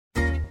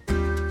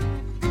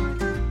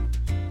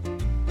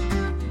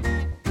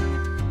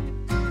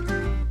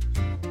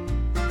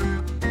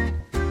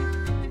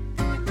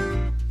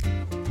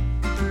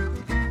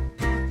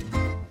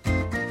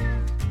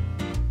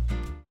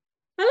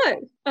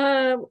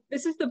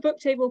this is the Book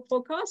Table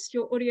Podcast,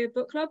 your audio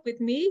book club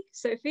with me,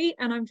 Sophie,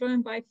 and I'm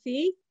joined by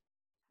Fee.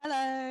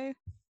 Hello.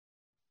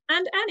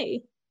 And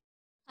Annie.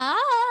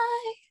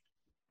 Hi.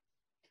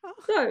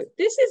 So,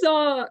 this is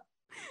our...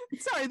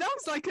 Sorry, that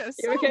was like a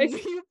song. Okay?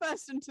 You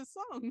burst into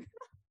song.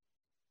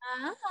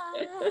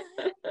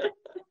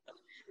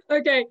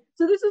 Okay,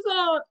 so this is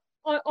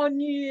our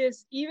New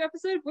Year's Eve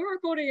episode. We're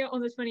recording it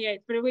on the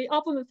 28th, but it'll be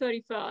up on the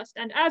 31st.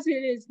 And as it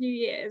is New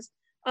Year's,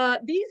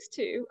 these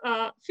two,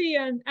 Fee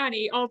and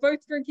Annie, are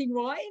both drinking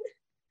wine.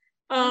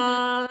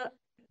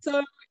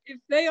 So if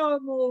they are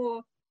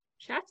more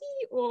chatty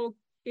or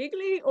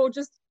giggly or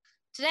just...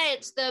 Today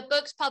it's the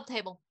Books Pub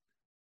Table.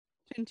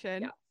 Chin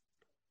chin. Yeah.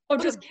 Or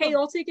just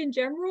chaotic in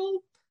general,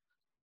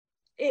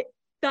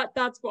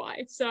 that's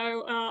why.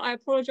 So I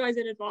apologize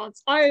in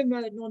advance. I am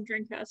a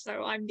non-drinker,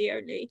 so I'm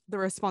the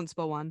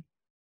responsible one.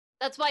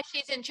 That's why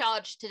she's in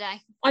charge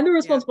today. I'm the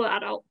responsible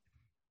adult.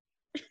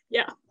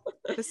 Yeah.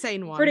 The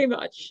sane one. Pretty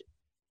much.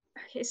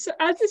 Okay, so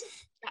as this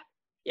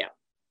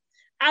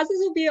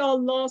will be our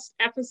last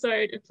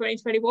episode of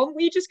 2021,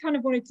 we just kind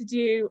of wanted to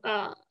do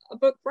a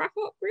book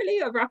wrap-up, really,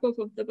 a wrap-up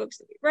of the books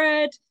that we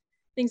read,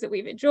 things that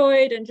we've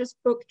enjoyed, and just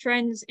book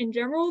trends in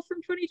general from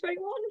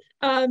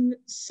 2021.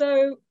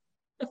 So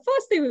the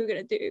first thing we were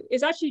going to do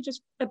is actually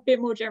just a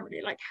bit more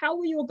generally, like, how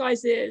were your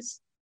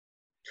guys'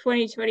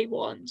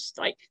 2021s,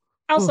 like,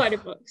 outside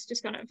of books,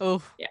 just kind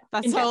of... Yeah,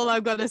 that's all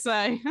I've got to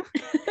say.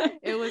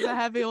 It was a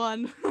heavy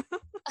one.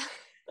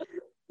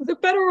 Was it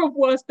better or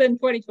worse than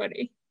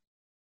 2020?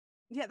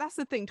 Yeah, that's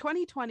the thing.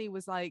 2020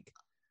 was like,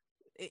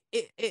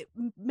 it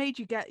made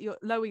you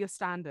lower your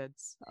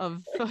standards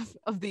of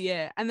the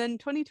year, and then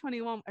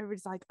 2021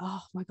 everybody's like,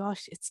 oh my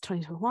gosh, it's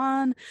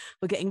 2021,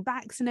 we're getting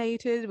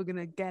vaccinated, we're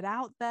gonna get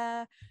out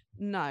there.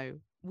 No,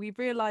 we've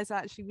realized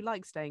actually we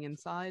like staying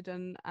inside,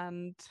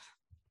 and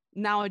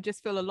now I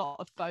just feel a lot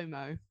of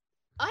FOMO.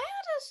 I had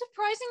a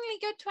surprisingly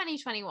good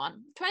 2021.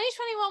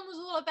 2021 was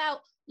all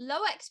about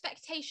low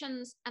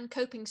expectations and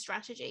coping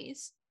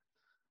strategies,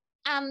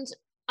 and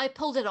I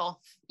pulled it off,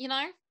 you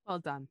know. Well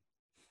done.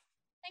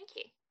 Thank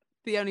you.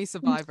 The only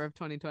survivor of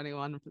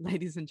 2021,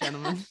 ladies and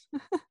gentlemen.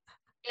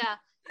 Yeah.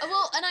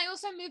 Well, and I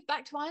also moved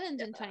back to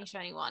Ireland in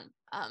 2021.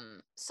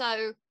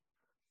 So.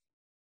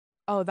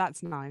 Oh,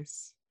 that's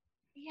nice.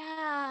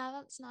 Yeah,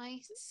 that's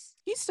nice.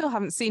 You still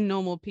haven't seen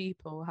normal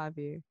people, have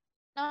you?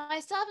 No, I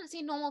still haven't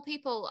seen normal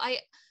people.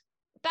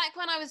 Back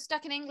when I was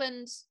stuck in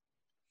England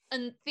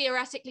and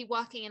theoretically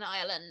working in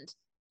Ireland,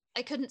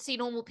 I couldn't see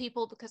normal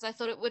people because I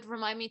thought it would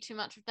remind me too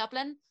much of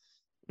Dublin.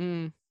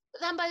 But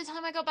then by the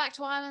time I got back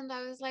to Ireland,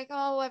 I was like,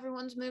 oh,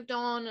 everyone's moved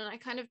on, and I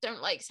kind of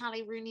don't like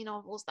Sally Rooney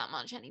novels that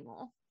much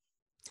anymore.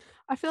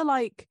 I feel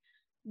like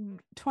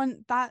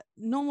that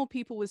normal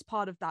people was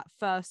part of that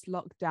first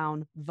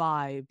lockdown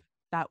vibe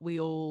that we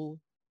all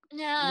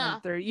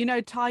went through. You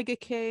know, Tiger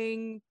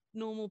King,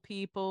 normal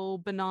people,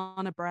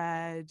 banana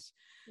bread,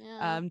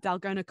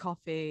 Dalgona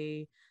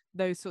coffee,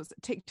 those sorts of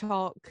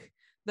TikTok,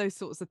 those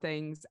sorts of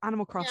things,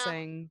 Animal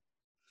Crossing.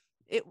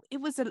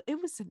 It was an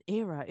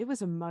era, it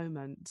was a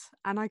moment,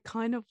 and I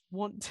kind of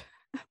want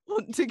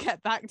to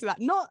get back to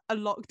that. Not a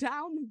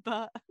lockdown,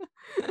 but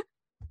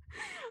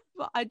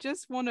I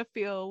just want to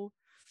feel,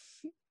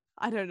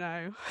 I don't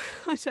know.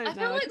 I feel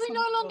like we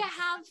no longer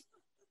have,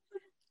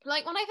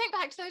 like, when I think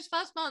back to those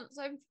first months,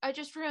 I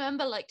just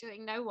remember like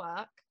doing no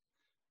work.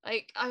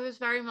 Like, I was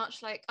very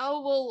much like,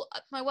 oh, well,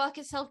 my work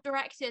is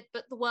self-directed,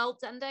 but the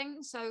world's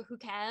ending, so who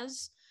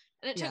cares?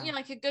 And it took me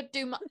like a good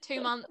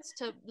 2 months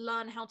to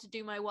learn how to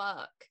do my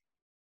work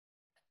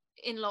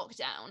in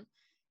lockdown.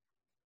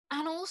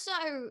 And also,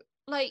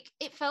 like,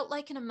 it felt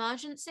like an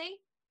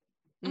emergency.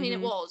 I mean,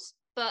 it was,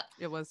 but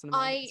it was an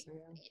emergency.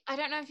 I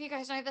don't know if you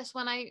guys know this.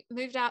 When I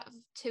moved out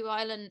to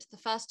Ireland the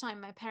first time,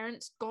 my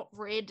parents got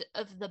rid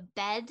of the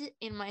bed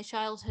in my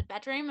childhood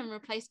bedroom and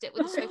replaced it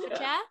with a sofa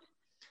chair.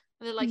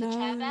 With like a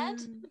chair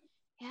bed.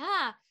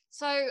 Yeah.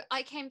 So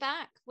I came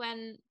back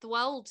when the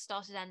world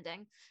started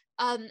ending.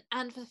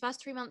 And for the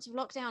first 3 months of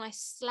lockdown, I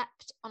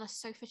slept on a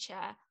sofa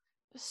chair.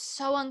 It was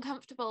so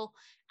uncomfortable.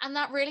 And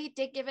that really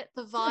did give it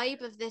the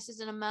vibe of this is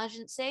an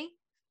emergency,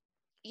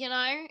 you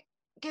know?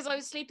 Because I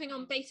was sleeping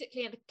on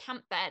basically a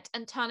camp bed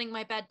and turning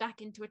my bed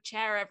back into a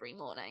chair every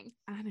morning.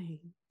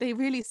 Annie. They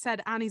really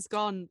said, Annie's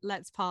gone,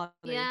 let's party.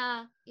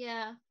 Yeah.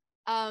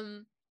 I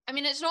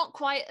mean, it's not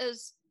quite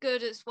as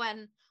good as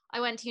when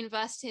I went to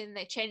university and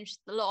they changed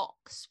the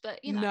locks,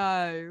 but, you know.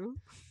 No.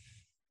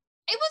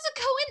 It was a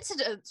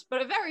coincidence,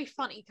 but a very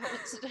funny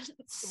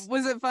coincidence.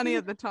 Was it funny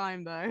at the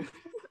time, though?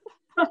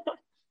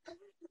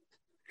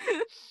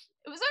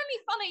 It was only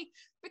funny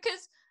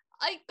because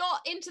I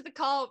got into the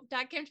car.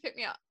 Dad came to pick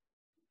me up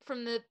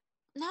from the...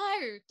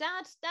 No,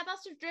 Dad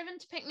must have driven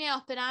to pick me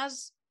up, and I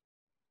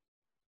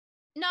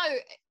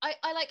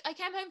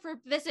came home for a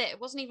visit. It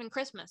wasn't even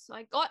Christmas. So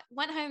I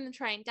went home on the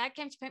train. Dad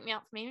came to pick me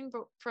up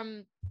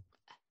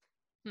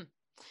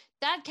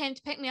Dad came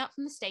to pick me up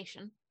from the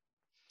station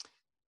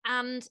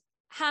and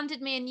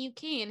handed me a new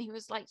key, and he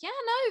was like, yeah,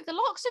 no, the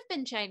locks have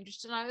been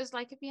changed. And I was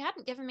like, if you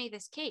hadn't given me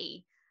this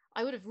key,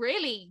 I would have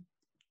really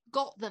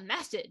got the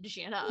message,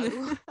 you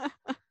know.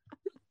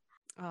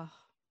 Oh,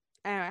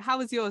 anyway, how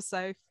was yours,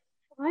 Soph?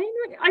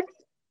 I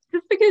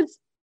just because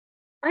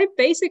I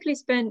basically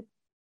spent,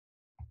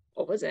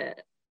 what was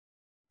it,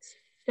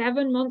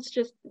 9 months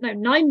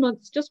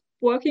just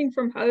working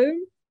from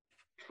home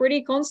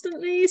pretty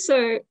constantly.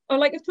 So, or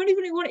like in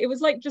 2021, it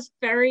was like just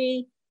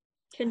very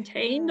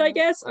contained, I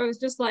guess. I was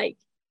just like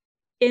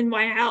in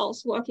my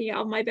house working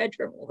out of my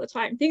bedroom all the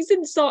time. Things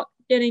didn't start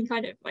getting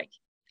kind of like,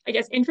 I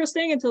guess,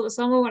 interesting until the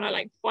summer when I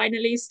like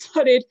finally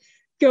started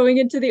going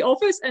into the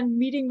office and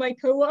meeting my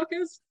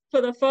coworkers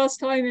for the first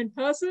time in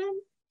person,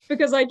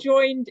 because I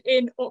joined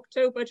in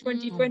October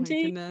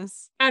 2020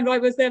 and I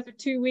was there for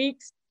 2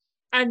 weeks,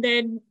 and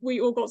then we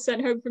all got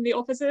sent home from the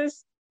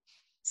offices.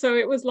 So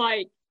it was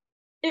like,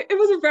 it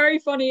was a very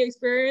funny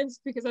experience,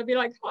 because I'd be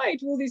like, hi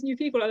to all these new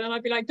people, and then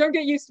I'd be like, don't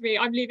get used to me,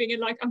 I'm leaving in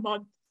like a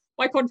month,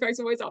 my contract's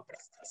always up.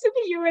 It's to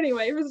be you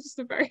anyway. It was just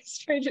a very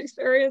strange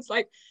experience.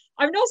 Like,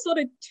 I've now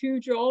started 2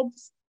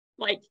 jobs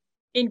like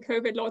in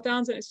COVID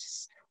lockdowns, and it's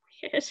just so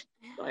weird.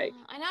 Like,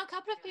 I know a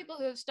couple of people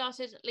who have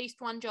started at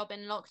least one job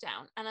in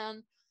lockdown,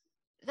 and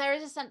there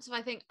is a sense of,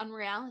 I think,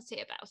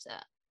 unreality about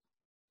it.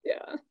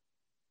 Yeah.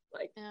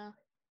 Like,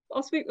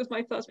 last week was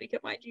my first week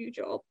at my new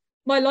job.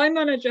 My line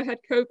manager had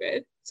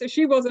COVID, so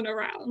she wasn't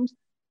around.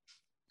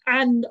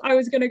 And I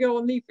was going to go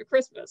on leave for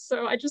Christmas.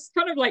 So I just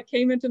kind of like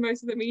came into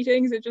most of the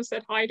meetings and just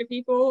said hi to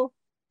people.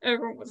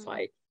 Everyone was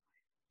like,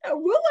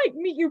 we'll like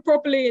meet you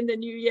properly in the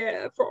new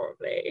year,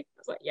 probably. I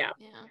was like, yeah.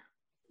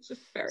 It's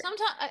just very...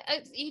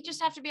 Sometimes you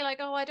just have to be like,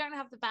 oh, I don't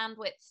have the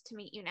bandwidth to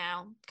meet you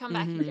now. Come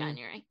back in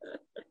January.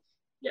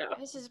 Yeah.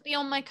 This is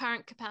beyond my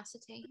current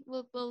capacity.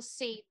 We'll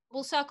see.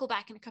 We'll circle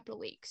back in a couple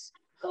of weeks.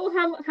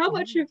 Oh, how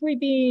much have we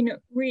been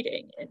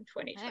reading in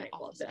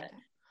 2021 then?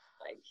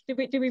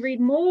 Like, did we read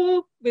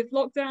more with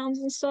lockdowns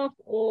and stuff,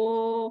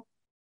 or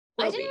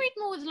I didn't read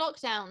more with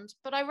lockdowns,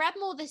 but I read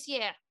more this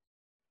year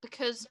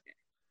because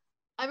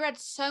I read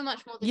so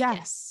much more this year.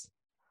 Yes,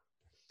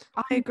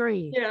 I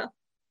agree. Yeah,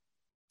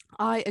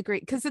 I agree,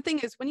 because the thing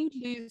is, when you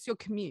lose your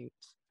commute,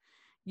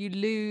 you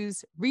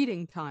lose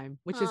reading time,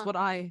 which is what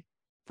I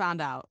found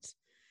out.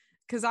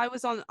 Because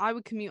I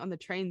would commute on the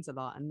trains a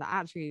lot, and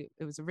actually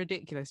it was a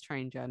ridiculous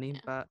train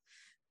journey. But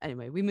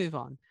anyway, we move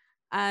on.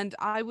 And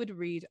I would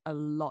read a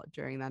lot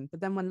during then. But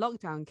then when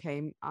lockdown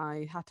came,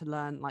 I had to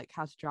learn like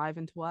how to drive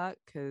into work,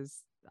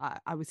 because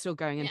I was still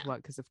going into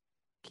work because of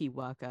key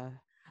worker.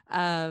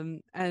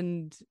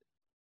 And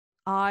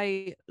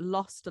I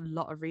lost a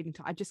lot of reading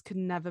time. I just could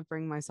never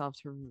bring myself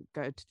to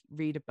go to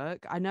read a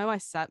book. I know I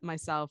set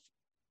myself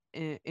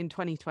in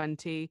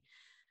 2020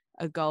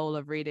 a goal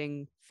of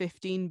reading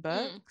 15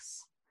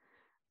 books,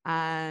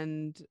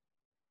 and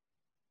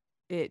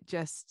it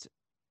just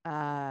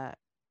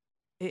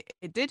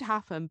it did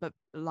happen, but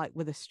like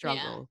with a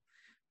struggle.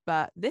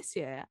 But this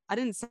year I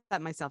didn't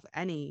set myself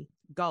any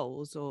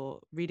goals or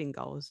reading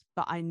goals,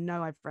 but I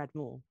know I've read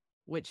more,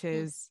 which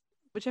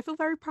I feel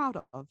very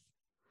proud of.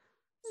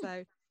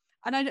 So,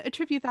 and I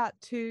attribute that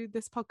to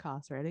this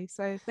podcast, really.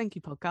 So thank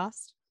you,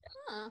 podcast.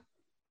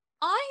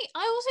 I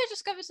also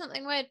discovered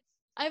something weird.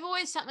 I've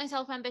always set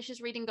myself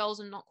ambitious reading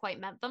goals and not quite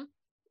met them,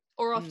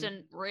 or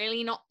often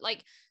really not.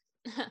 Like,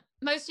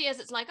 most years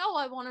it's like, oh,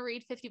 I want to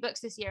read 50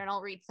 books this year and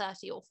I'll read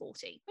 30 or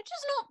 40, which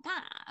is not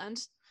bad.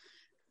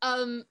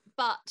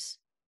 But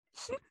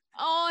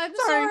I'm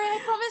sorry, I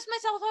promised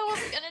myself I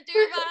wasn't going to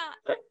do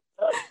that.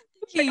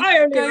 I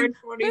only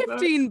read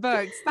 15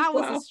 books. That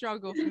was a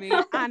struggle for me.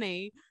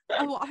 Annie,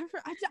 I mean, I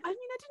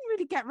didn't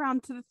really get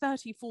around to the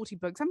 30, 40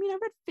 books. I mean, I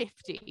read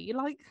 50.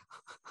 Like,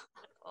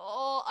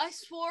 oh, I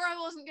swore I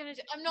wasn't going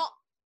to do.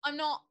 I'm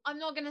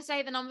not going to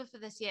say the number for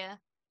this year.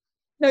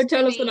 No,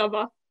 tell us the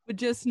number. We're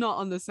just not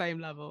on the same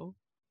level.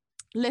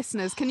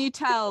 Listeners, can you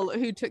tell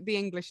who took the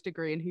English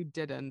degree and who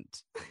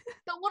didn't?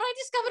 But what I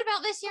discovered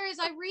about this year is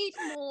I read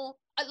more.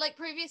 Like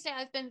previously,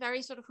 I've been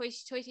very sort of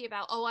hoity-toity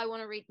about, oh, I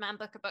want to read Man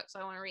Booker books,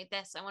 I want to read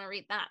this, I want to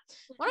read that.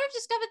 What I've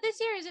discovered this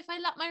year is if I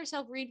let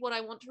myself read what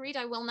I want to read,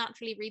 I will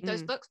naturally read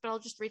those books, but I'll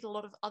just read a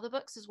lot of other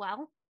books as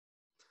well.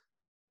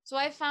 So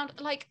I've found,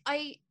 like,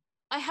 I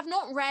have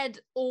not read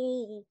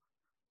all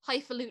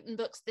highfalutin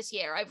books this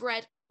year. I've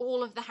read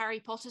all of the Harry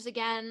Potters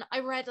again. I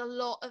read a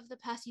lot of the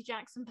Percy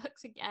Jackson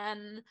books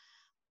again.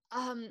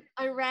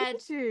 I read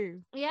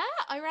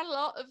a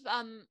lot of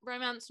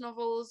romance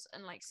novels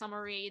and like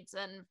summer reads,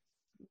 and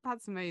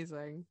that's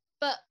amazing.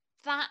 But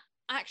that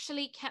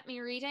actually kept me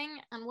reading,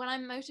 and when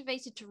I'm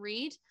motivated to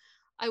read,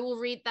 I will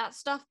read that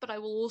stuff, but I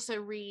will also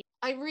read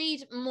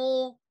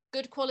more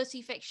good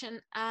quality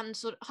fiction and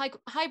sort of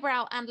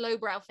highbrow and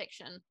lowbrow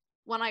fiction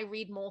when I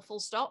read more,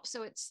 full stop.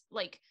 So it's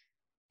like,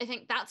 I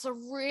think that's a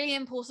really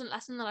important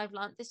lesson that I've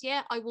learned this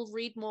year. I will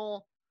read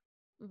more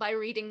by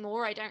reading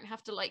more. I don't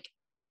have to like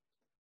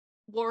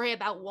worry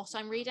about what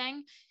I'm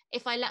reading.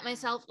 If I let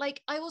myself,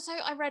 like, I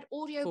read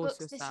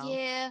audiobooks this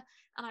year,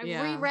 and I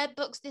reread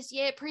books this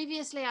year.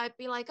 Previously I'd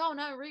be like, oh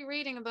no,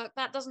 rereading a book,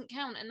 that doesn't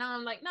count. And now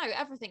I'm like, no,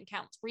 everything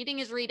counts. Reading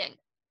is reading.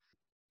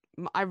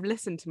 I've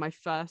listened to my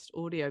first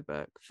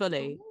audiobook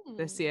fully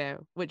this year,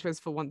 which was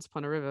for Once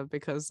Upon a River,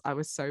 because I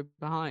was so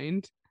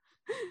behind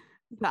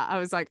that I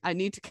was like, I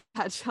need to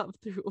catch up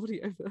through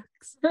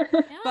audiobooks.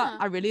 But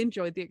I really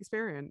enjoyed the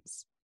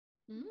experience.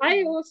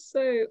 I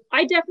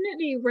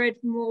definitely read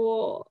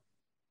more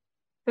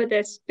for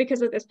this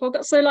because of this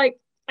podcast. So like,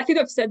 I think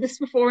I've said this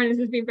before, and this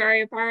has been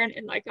very apparent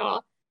in like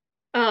our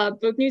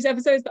book news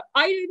episodes, that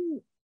I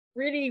didn't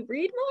really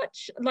read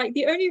much. Like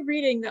the only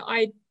reading that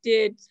I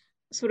did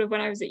sort of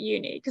when I was at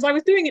uni, because I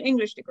was doing an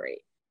English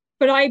degree,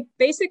 but I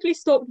basically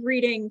stopped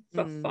reading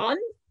for fun.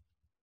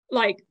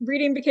 Like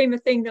reading became a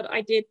thing that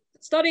I did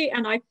study,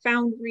 and I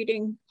found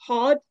reading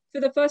hard for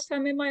the first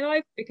time in my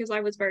life because I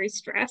was very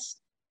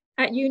stressed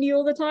at uni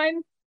all the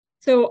time.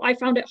 So I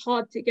found it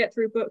hard to get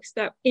through books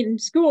that in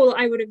school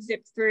I would have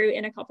zipped through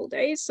in a couple of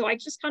days. So I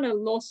just kind of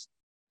lost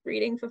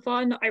reading for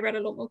fun. I read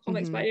a lot more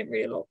comics, but I didn't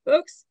read a lot of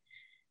books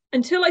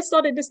until I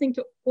started listening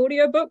to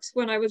audiobooks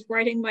when I was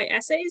writing my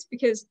essays,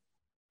 because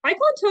I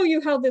can't tell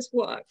you how this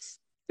works,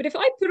 but if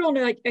I put on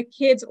like a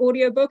kid's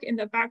audiobook in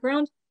the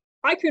background,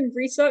 I can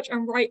research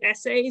and write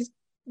essays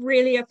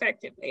really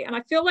effectively. And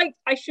I feel like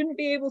I shouldn't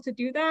be able to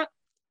do that,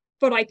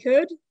 but I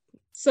could.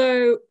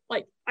 So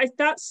like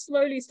that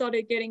slowly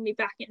started getting me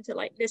back into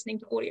like listening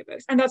to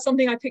audiobooks. And that's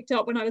something I picked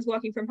up when I was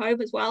working from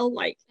home as well.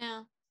 Like,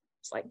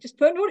 it's like, just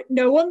put an audio,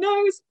 no one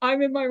knows.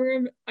 I'm in my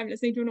room, I'm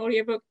listening to an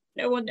audiobook,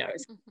 no one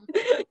knows.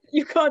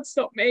 You can't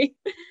stop me.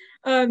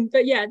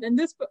 But yeah, then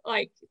this book,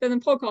 like, then the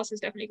podcast has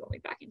definitely got me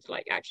back into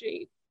like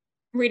actually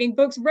reading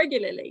books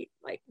regularly,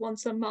 like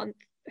once a month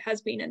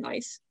has been a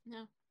nice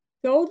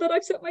goal that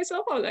I've set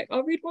myself.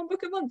 I'll read one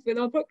book a month with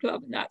our book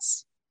club, and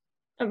that's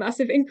a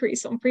massive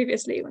increase on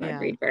previously when I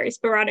read very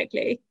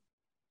sporadically.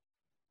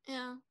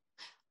 Yeah.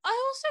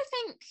 I also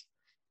think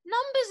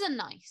numbers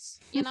are nice,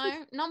 you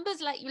know.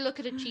 Numbers let you look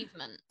at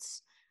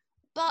achievements,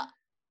 but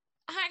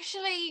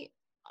actually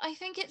I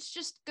think it's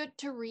just good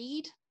to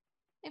read.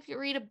 If you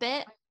read a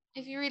bit,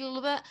 if you read a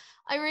little bit,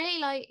 I really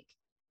like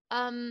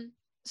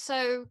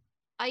so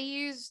I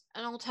use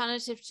an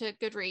alternative to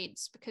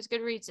Goodreads because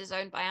Goodreads is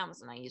owned by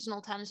Amazon. I use an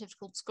alternative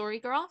called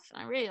Storygraph,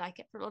 and I really like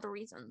it for a lot of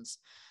reasons.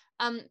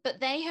 But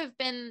they have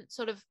been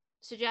sort of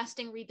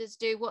suggesting readers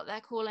do what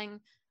they're calling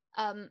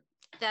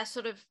their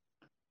sort of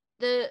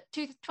the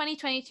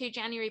 2022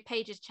 January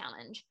Pages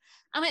Challenge.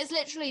 And it's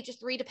literally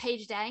just read a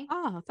page a day.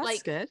 Oh, that's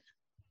like, good.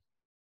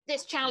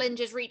 This challenge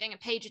is reading a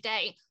page a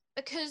day,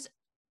 because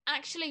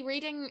actually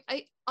reading,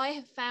 I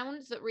have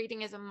found that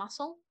reading is a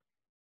muscle.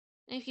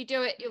 And if you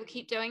do it, you'll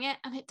keep doing it.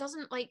 And it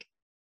doesn't, like,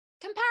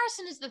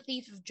 comparison is the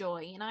thief of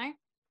joy, you know?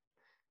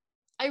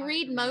 I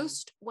read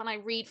most when I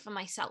read for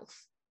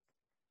myself.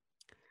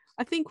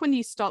 I think when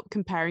you stop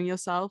comparing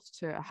yourself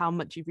to how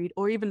much you read,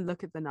 or even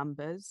look at the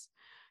numbers,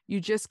 you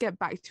just get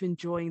back to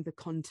enjoying the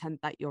content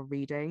that you're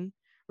reading,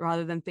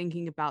 rather than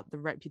thinking about the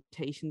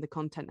reputation the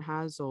content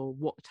has or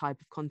what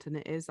type of content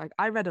it is. Like,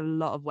 I read a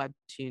lot of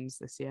webtoons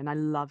this year, and I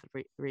love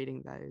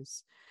reading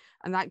those.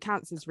 And that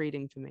counts as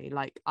reading for me.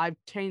 Like, I've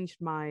changed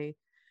my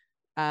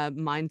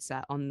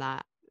mindset on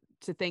that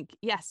to think,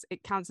 yes,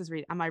 it counts as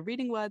reading. Am I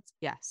reading words?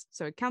 Yes.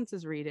 So it counts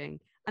as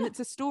reading. And it's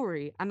a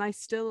story. And I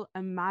still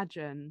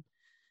imagine,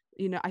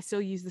 you know, I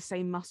still use the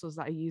same muscles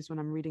that I use when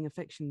I'm reading a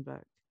fiction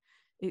book.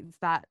 It's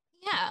that,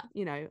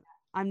 you know,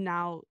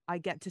 I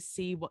get to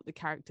see what the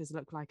characters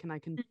look like, and I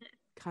can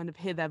kind of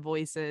hear their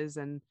voices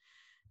and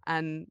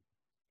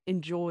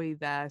enjoy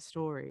their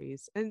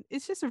stories. And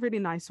it's just a really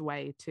nice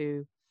way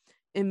to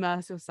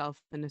immerse yourself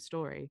in a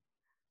story.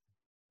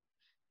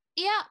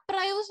 Yeah, but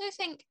I also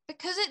think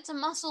because it's a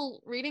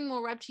muscle, reading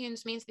more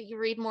webtoons means that you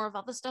read more of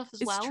other stuff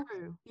as well. It's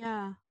true.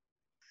 Yeah.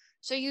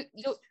 So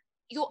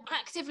you're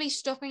actively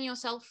stopping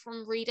yourself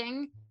from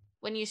reading.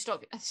 When you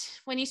stop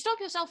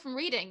yourself from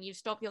reading, you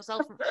stop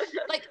yourself from,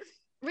 like,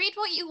 read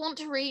what you want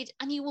to read,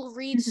 and you will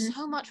read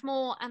so much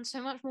more, and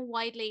so much more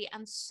widely,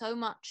 and so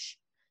much,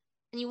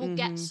 and you will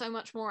get so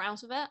much more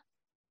out of it.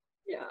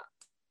 Yeah.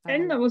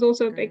 And that was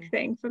also a big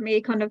thing for me,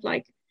 kind of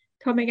like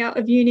coming out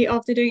of uni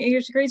after doing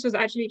English degrees, was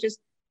actually just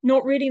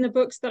not reading the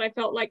books that I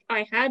felt like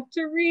I had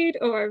to read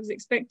or I was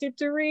expected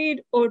to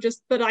read, or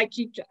just, but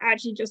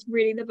actually just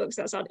reading the books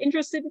that sound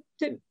interesting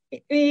to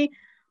me,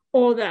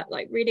 or that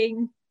like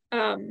reading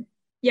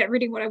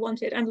what I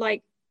wanted. And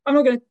like, I'm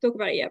not going to talk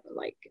about it yet, but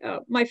like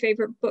my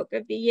favorite book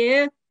of the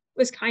year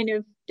was kind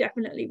of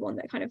definitely one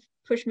that kind of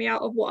pushed me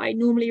out of what I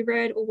normally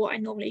read or what I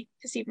normally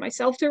perceived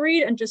myself to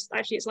read, and just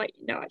actually it's like,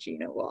 no, actually, you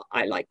know what,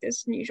 I like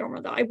this new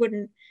genre that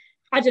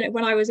I don't know,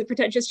 when I was a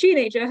pretentious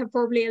teenager, have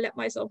probably let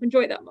myself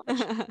enjoy that much.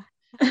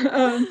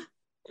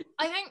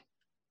 I think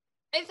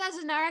if there's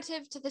a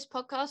narrative to this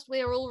podcast,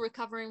 we are all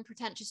recovering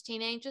pretentious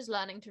teenagers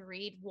learning to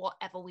read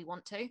whatever we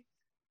want to.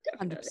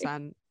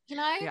 100%. You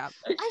know? Yeah.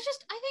 I think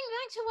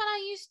back to when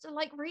I used to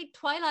like read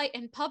Twilight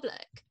in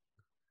public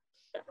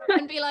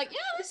and be like,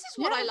 yeah, this is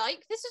what I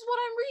like. This is what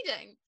I'm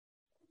reading.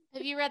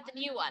 Have you read the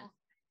new one?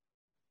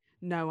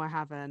 No, I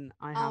haven't.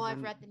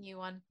 I've read the new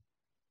one.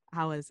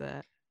 How is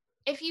it?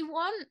 If you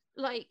want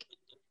like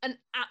an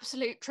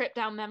absolute trip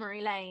down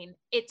memory lane,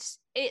 it's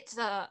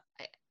a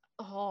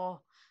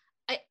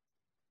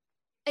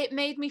it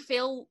made me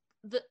feel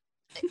that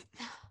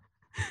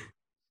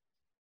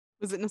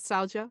Was it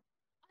nostalgia?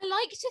 I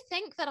like to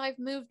think that I've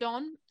moved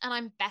on and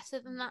I'm better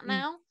than that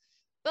now,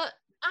 but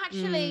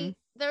actually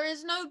there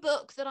is no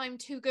book that I'm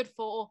too good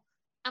for,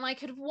 and I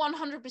could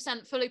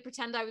 100% fully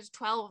pretend I was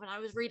 12 and I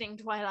was reading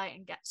Twilight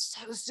and get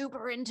so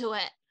super into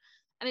it,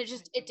 and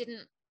it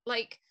didn't,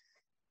 like,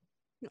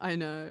 I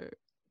know.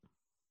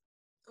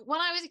 when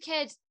I was a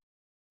kid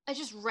I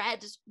just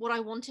read what I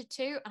wanted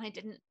to and I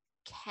didn't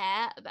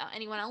care about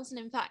anyone else, and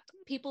in fact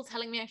people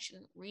telling me I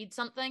shouldn't read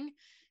something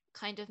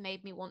kind of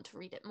made me want to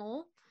read it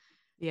more.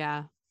 Yeah.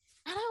 And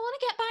I want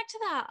to get back to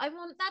that. I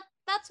want that.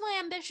 That's my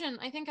ambition.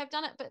 I think I've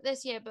done it but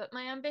this year, but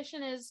my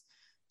ambition is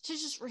to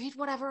just read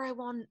whatever I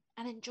want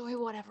and enjoy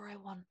whatever I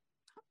want.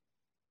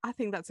 I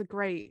think that's a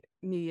great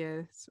New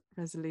Year's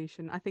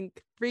resolution. I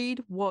think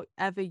read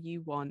whatever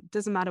you want.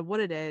 Doesn't matter what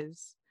it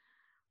is.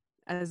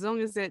 As long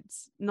as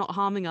it's not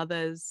harming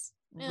others,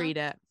 read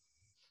it.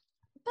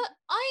 But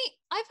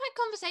I've had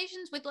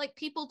conversations with like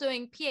people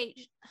doing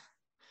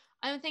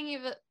I'm thinking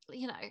of it,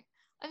 you know,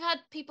 I've had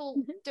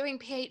people doing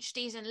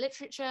PhDs in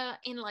literature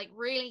in like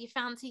really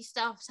fancy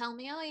stuff tell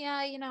me, oh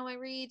yeah, you know, I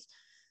read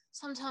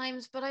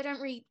sometimes, but I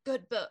don't read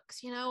good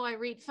books. You know, I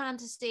read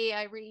fantasy,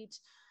 I read,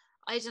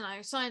 I don't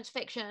know, science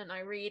fiction, I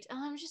read, and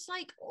I'm just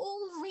like,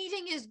 all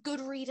reading is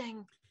good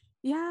reading.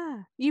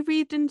 Yeah, you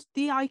read in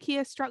the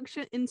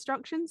IKEA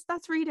instructions.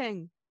 That's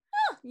reading.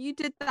 You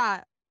did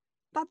that.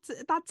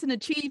 That's an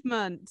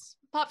achievement.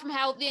 Apart from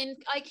how the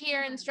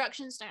IKEA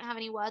instructions don't have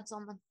any words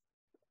on them.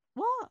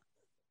 What?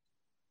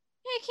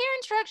 Yeah, IKEA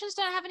instructions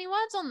don't have any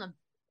words on them.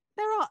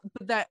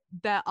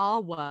 There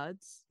are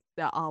words.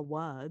 There are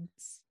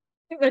words.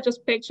 I think they're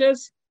just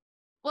pictures.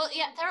 Well,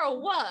 yeah, there are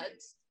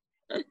words.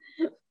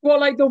 Well,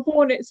 like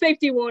the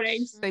safety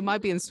warnings. They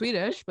might be in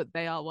Swedish, but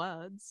they are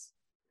words.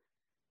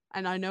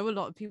 And I know a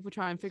lot of people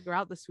try and figure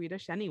out the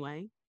Swedish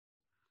anyway,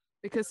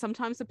 because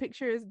sometimes the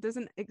picture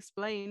doesn't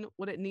explain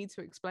what it needs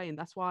to explain.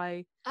 That's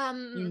why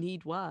you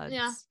need words.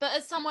 Yeah, but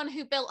as someone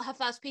who built her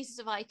first pieces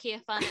of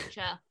IKEA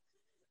furniture,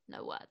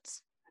 no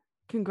words.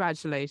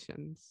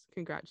 Congratulations.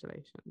 2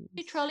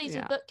 trolleys,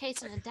 a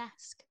bookcase, and a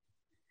desk.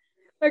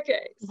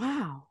 Okay.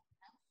 Wow.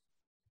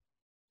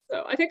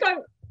 So I think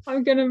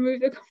I'm gonna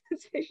move the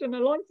conversation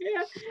along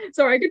here.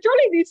 Sorry,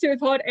 controlling these two is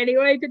hard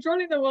anyway.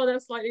 Controlling them while they're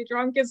slightly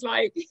drunk is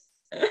like,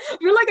 I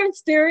feel like I'm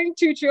steering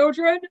 2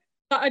 children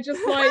that are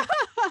just like,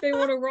 they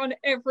want to run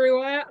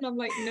everywhere, and I'm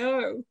like,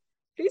 no,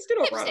 please do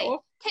not run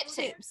off.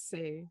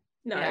 Tipsy.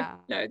 No,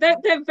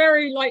 they're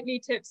very lightly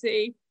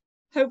tipsy.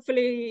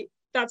 Hopefully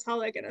that's how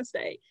they're gonna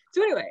stay.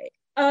 So anyway,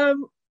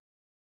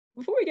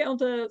 before we get on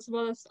to some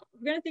other stuff,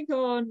 we're gonna think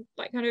on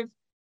like kind of,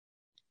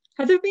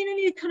 have there been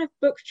any kind of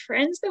book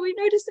trends that we've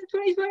noticed in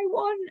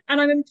 2021?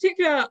 And I'm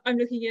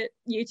looking at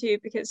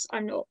YouTube because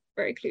I'm not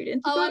very clued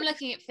into books. I'm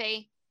looking at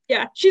Fee.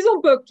 Yeah, she's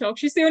on Book Talk.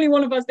 She's the only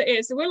one of us that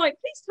is. So we're like,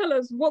 please tell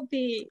us what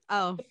the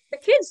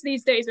kids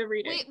these days are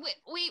reading.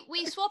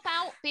 We swap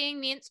out being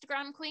the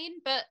Instagram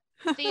queen, but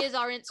Fee is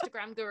our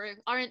Instagram guru,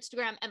 our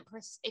Instagram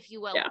empress, if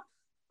you will. Yeah.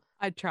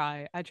 I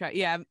try.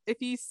 Yeah, if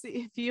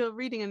you're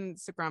reading an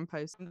Instagram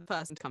post, I'm the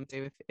person to come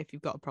to if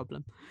you've got a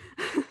problem.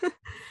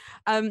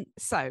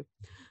 So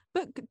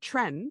book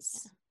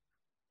trends.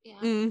 Yeah.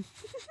 And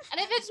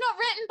if it's not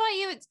written by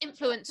you, it's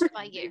influenced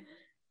by you.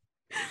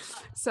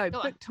 So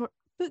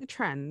book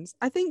trends.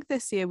 I think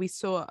this year we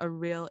saw a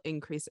real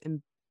increase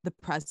in the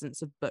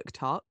presence of Book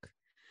Talk,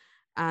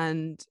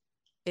 and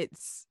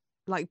it's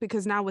like,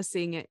 because now we're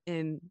seeing it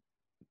in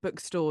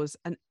bookstores,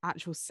 an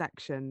actual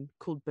section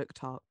called Book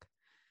Talk.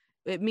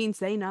 It means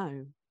they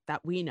know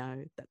that we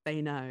know that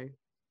they know.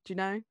 Do you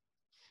know?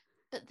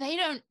 But they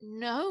don't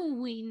know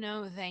we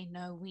know they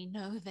know we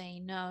know they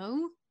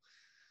know.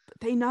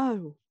 But they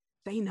know.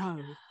 They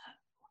know.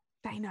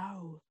 They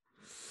know.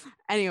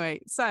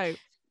 Anyway, so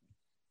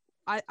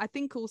I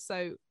think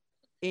also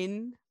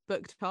in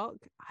Book Talk,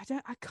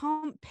 I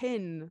can't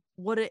pin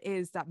what it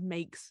is that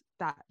makes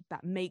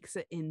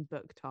it in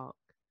Book Talk.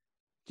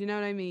 Do you know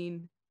what I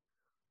mean?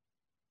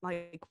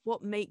 Like,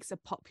 what makes a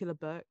popular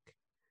book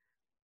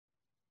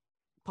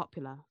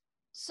popular?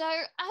 So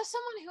as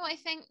someone who I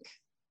think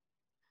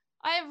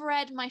I have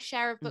read my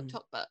share of Book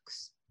Talk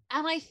books,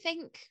 and I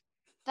think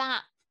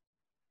that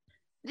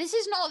this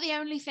is not the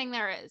only thing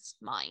there is,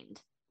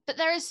 mind, but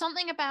there is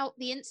something about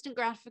the instant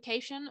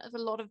gratification of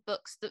a lot of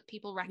books that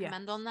people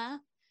recommend on there.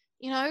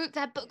 You know,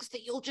 they're books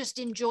that you'll just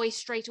enjoy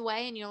straight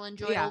away and you'll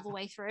enjoy all the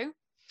way through.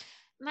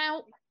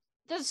 Now,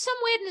 there's some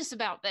weirdness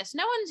about this.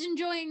 No one's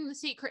enjoying The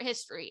Secret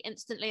History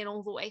instantly and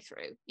all the way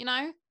through, you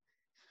know?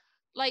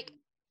 Like,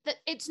 that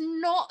it's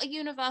not a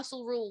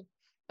universal rule.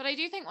 But I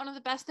do think one of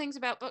the best things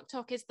about Book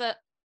Talk is that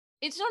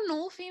it's not an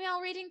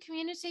all-female reading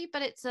community,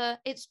 but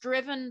it's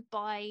driven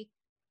by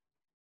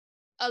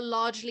a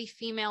largely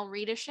female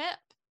readership,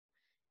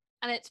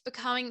 and it's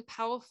becoming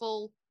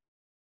powerful.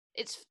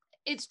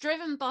 It's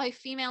driven by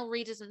female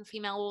readers and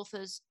female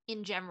authors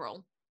in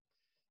general.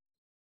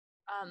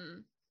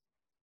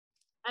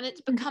 and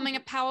it's becoming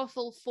a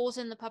powerful force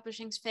in the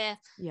publishing sphere.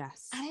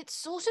 Yes. And it's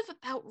sort of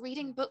about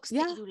reading books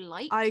that you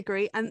like. I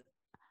agree. And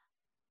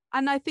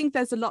I think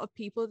there's a lot of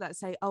people that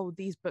say, oh,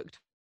 these book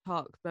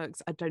talk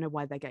books, I don't know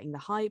why they're getting the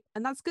hype.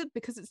 And that's good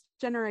because it's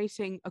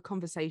generating a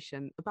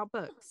conversation about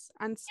books.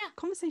 And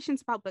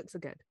conversations about books are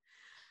good.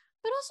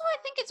 But also I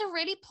think it's a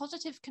really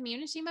positive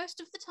community most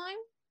of the time.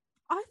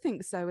 I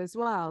think so as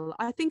well.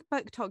 I think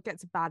book talk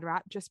gets a bad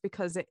rap just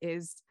because it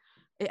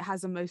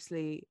has a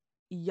mostly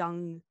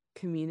young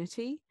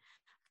community.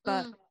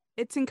 But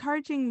it's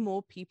encouraging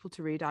more people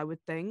to read, I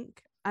would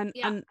think.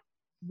 And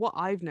what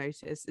I've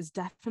noticed is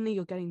definitely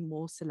you're getting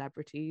more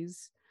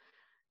celebrities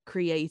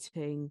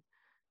creating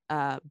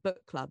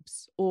book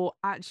clubs or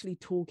actually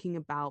talking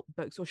about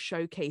books or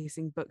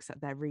showcasing books that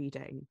they're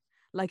reading.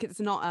 Like it's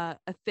not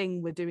a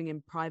thing we're doing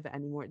in private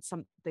anymore. It's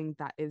something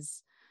that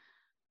is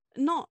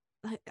not,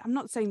 I'm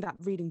not saying that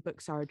reading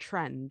books are a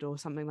trend or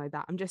something like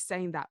that. I'm just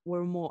saying that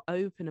we're more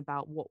open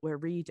about what we're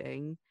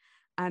reading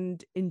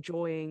and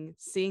enjoying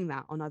seeing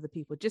that on other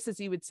people. Just as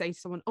you would say to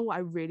someone, oh, I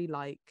really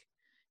like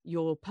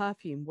your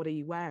perfume, what are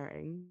you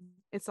wearing?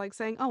 It's like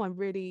saying, oh,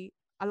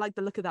 I like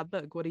the look of that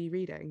book, what are you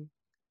reading?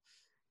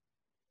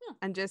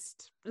 And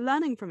just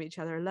learning from each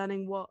other,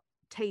 learning what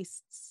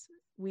tastes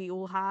we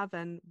all have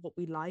and what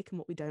we like and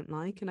what we don't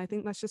like. And I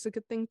think that's just a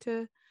good thing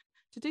to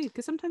do,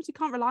 because sometimes you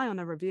can't rely on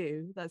a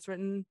review that's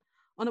written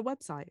on a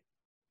website.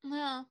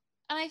 Yeah.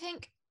 And I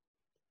think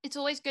it's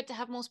always good to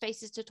have more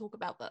spaces to talk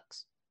about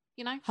books,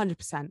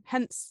 100%.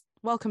 Hence,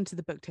 welcome to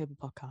the Book Table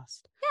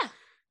podcast.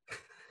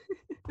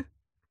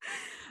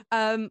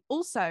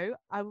 Also,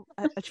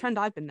 a trend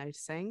I've been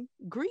noticing,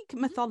 Greek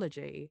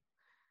mythology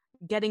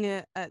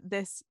getting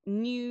this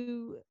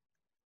new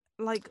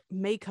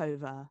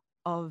makeover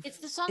of, it's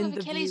the Song of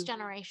Achilles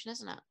generation,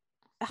 isn't it?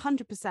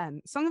 100%.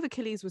 Song of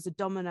Achilles was a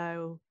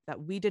domino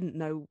that we didn't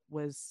know it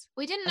was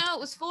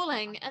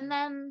falling, and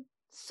then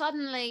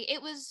suddenly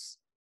it was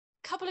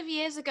a couple of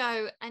years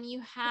ago and you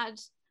had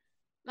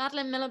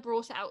Madeline Miller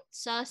brought out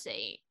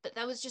Circe, but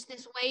there was just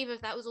this wave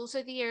of that was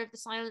also the year of The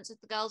Silence of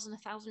the Girls and a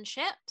Thousand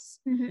Ships.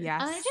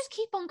 Yes. And they just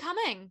keep on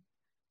coming.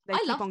 They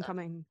keep on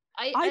coming.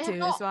 I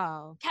do as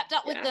well. Kept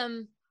up with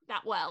them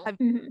that well.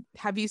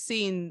 Have you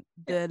seen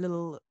the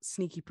little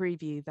sneaky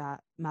preview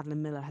that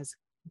Madeline Miller has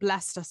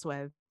blessed us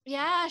with?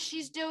 Yeah,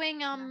 she's doing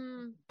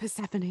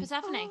Persephone.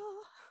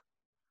 Oh.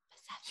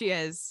 She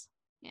is.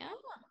 Yeah.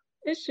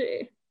 Is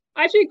she?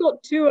 I actually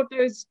got 2 of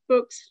those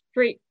books,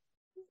 Greek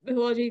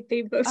mythology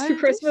themed books for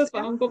Christmas.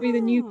 My mom got me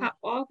the new Pat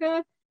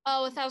Barker.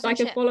 Oh, A Thousand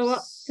Ships. Like a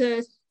follow-up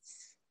to...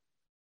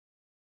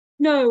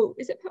 No,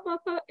 is it Pat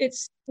Barker?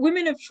 It's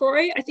Women of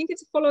Troy. I think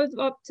it's a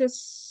follow-up to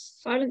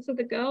Silence of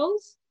the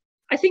Girls.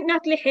 I think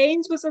Natalie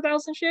Haynes was A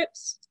Thousand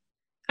Ships.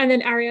 And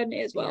then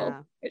Ariadne as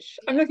well, which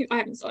I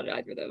haven't started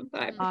either of them,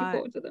 but I'm looking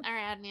forward to them.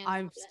 Ariadne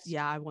I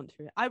want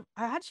to. I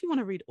actually want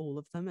to read all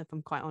of them, if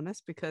I'm quite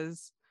honest,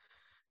 because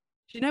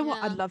do you know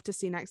what I'd love to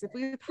see next? If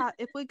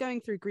we're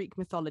going through Greek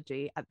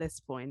mythology at this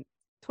point,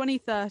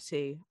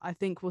 2030, I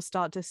think we'll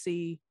start to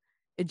see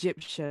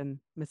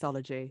Egyptian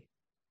mythology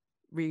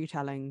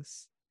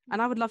retellings.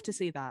 And I would love to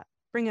see that.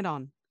 Bring it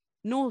on.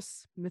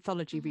 Norse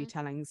mythology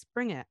retellings,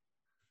 bring it.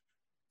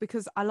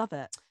 Because I love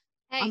it.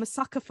 Hey, I'm a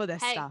sucker for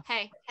this stuff.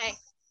 Hey.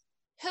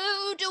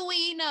 Who do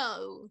we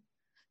know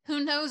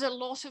who knows a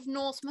lot of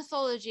Norse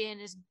mythology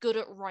and is good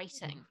at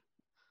writing?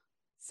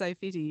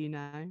 Sophie, do you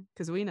know?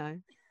 Because we know.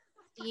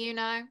 Do you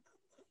know?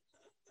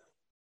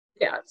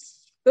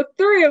 Yes. The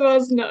 3 of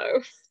us know.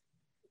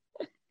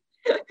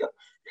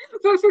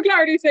 But for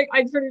clarity's sake,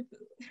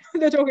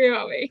 they're talking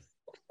about me.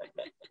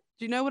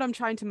 Do you know what I'm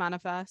trying to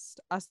manifest?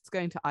 Us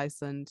going to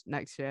Iceland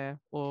next year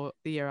or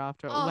the year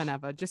after or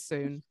whenever, just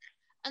soon.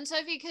 And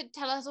Sophie could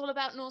tell us all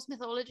about Norse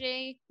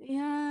mythology.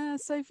 Yeah,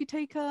 Sophie,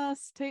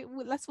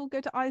 let's all go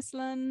to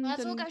Iceland.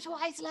 Let's all go to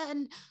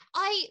Iceland.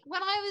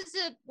 When I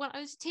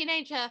was a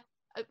teenager,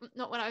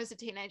 not when I was a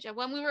teenager,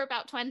 when we were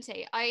about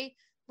 20, I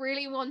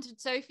really wanted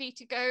Sophie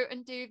to go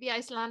and do the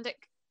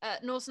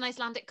Norse and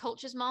Icelandic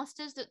cultures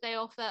masters that they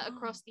offer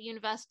across the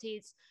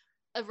universities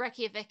of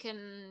Reykjavik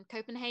and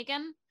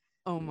Copenhagen.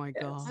 Oh my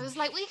god. I was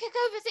like, we could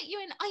go visit you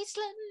in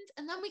Iceland,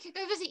 and then we could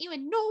go visit you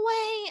in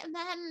Norway, and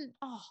then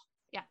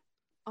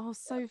oh,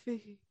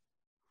 Sophie,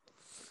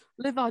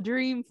 live our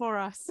dream for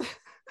us.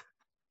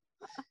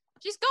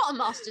 She's got a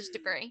master's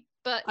degree,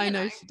 but I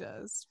know she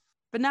does.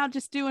 But now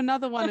just do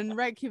another one in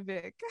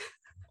Reykjavik.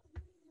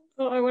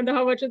 Oh, I wonder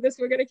how much of this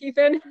we're going to keep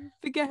in.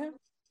 Forget.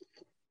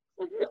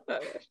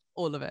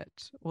 All of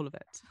it.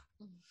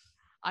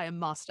 I am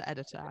master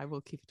editor. I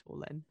will keep it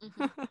all in.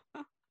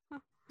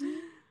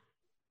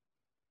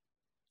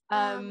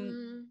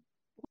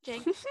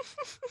 Drink.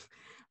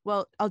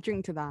 Well, I'll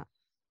drink to that.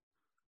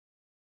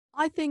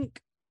 I think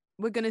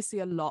we're going to see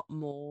a lot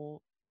more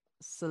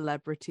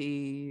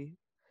celebrity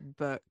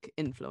book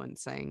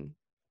influencing.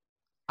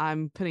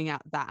 I'm putting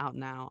that out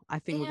now. I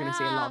think we're going to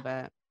see a lot of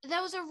it.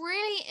 There was a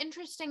really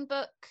interesting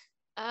book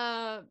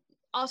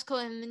article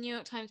in the New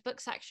York Times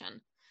book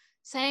section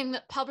saying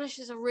that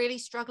publishers are really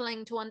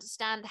struggling to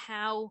understand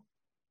how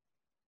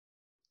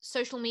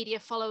social media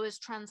followers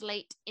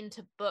translate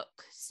into book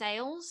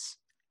sales.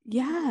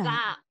 Yeah.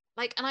 That,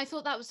 like, and I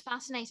thought that was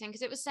fascinating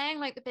because it was saying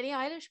like the Billie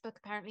Eilish book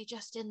apparently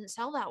just didn't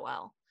sell that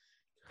well.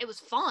 It was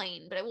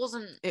fine, but it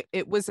wasn't.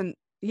 It wasn't.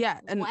 Yeah,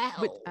 and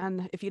well.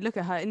 and if you look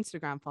at her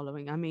Instagram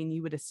following, I mean,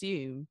 you would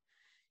assume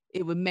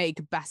it would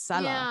make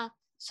bestseller. Yeah.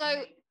 So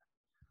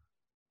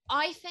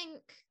I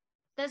think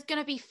there's going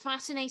to be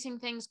fascinating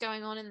things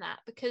going on in that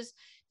because,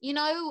 you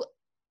know,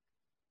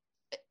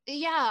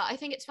 yeah, I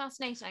think it's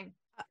fascinating.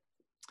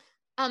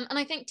 And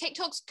I think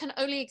TikToks can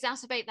only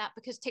exacerbate that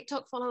because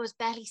TikTok followers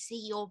barely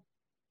see your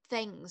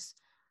things.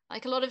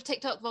 Like a lot of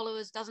TikTok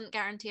followers doesn't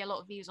guarantee a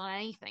lot of views on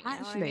anything.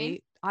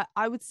 Actually,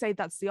 I would say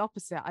that's the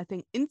opposite. I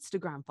think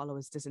Instagram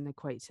followers doesn't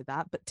equate to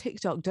that, but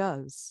TikTok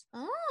does.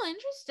 Oh,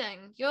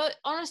 interesting. You're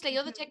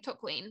the TikTok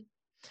queen.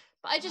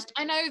 But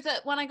I know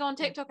that when I go on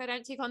TikTok, I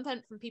don't see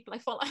content from people I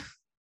follow.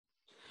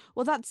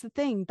 Well, that's the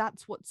thing.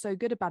 That's what's so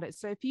good about it.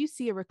 So if you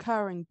see a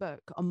recurring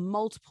book on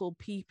multiple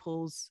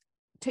people's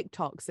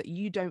TikToks that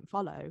you don't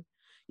follow,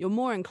 you're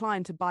more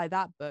inclined to buy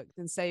that book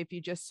than say if you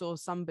just saw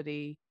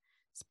somebody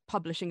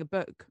publishing a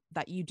book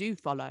that you do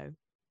follow.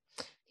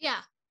 Yeah,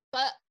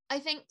 but I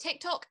think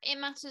TikTok, it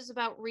matters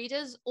about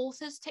readers,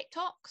 authors'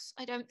 TikToks.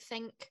 I don't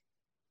think.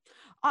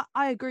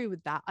 I agree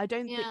with that. I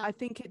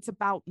think it's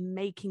about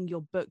making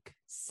your book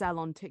sell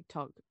on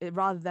TikTok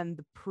rather than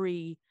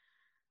the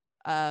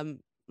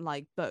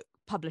like book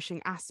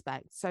publishing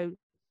aspect. So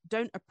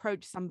don't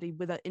approach somebody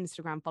with an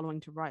Instagram following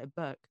to write a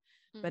book,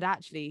 but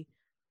actually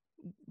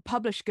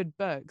publish good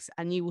books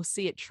and you will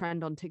see it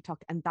trend on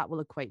TikTok and that will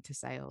equate to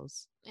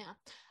sales. Yeah.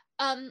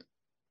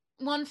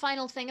 One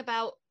final thing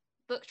about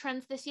book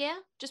trends this year,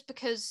 just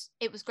because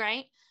it was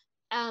great.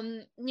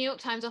 New York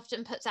Times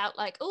often puts out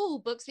like,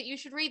 oh, books that you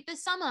should read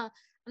this summer.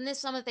 And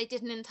this summer they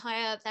did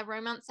their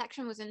romance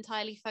section was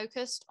entirely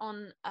focused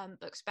on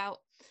books about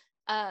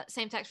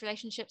same-sex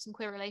relationships and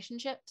queer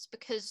relationships,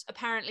 because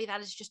apparently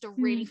that is just a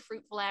really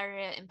fruitful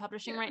area in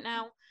publishing right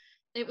now.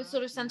 It was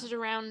sort of centered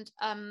around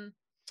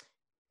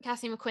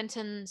Cassie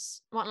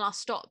McQuinton's One Last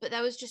Stop, but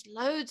there was just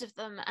loads of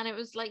them, and it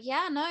was like,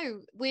 yeah,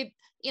 no,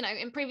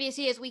 in previous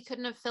years we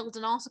couldn't have filled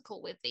an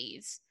article with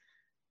these.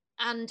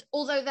 And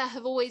although there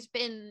have always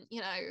been,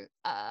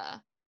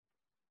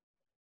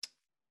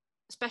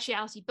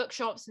 specialty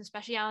bookshops and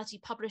specialty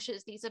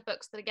publishers, these are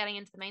books that are getting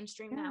into the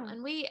mainstream now,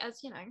 and we,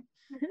 as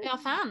we are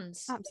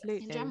fans.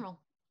 Absolutely. In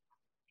general,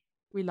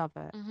 we love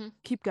it.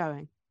 Keep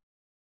going.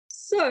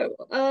 So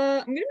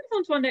I'm going to move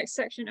on to our next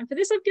section, and for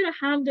this I'm going to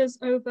hand us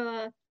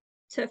over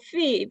to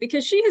Fee,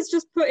 because she has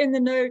just put in the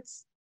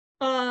notes,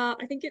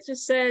 I think it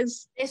just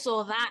says this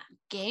or that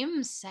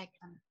game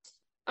segment.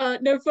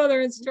 No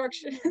further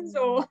instructions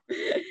or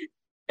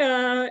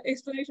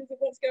explanations of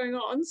what's going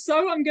on.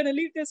 So I'm going to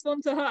leave this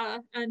one to her,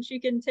 and she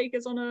can take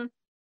us on a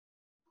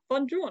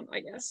fun jaunt, I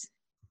guess.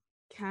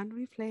 Can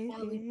we play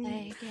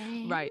a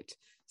game? Right.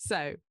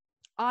 So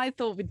I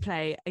thought we'd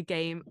play a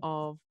game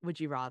of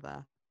Would You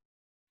Rather,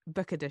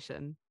 book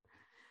edition.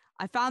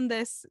 I found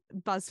this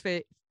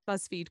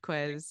BuzzFeed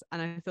quiz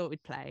and I thought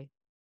we'd play.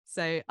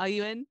 So are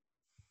you in?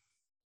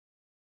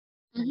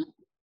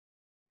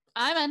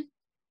 I'm in.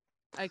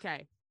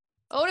 Okay.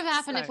 What would have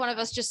happened if one of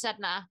us just said,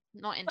 nah,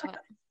 not into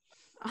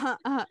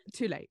it?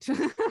 Too late.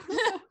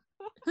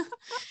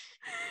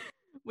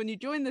 When you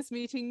joined this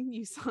meeting,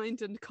 you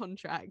signed a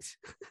contract.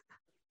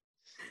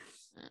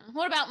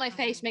 What about my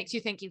face makes you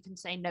think you can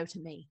say no to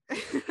me?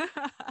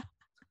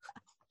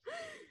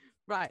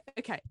 Right.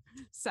 Okay.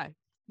 So,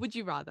 would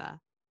you rather?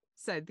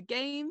 So the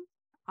game,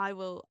 I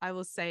will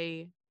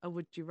say a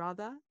would you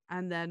rather,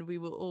 and then we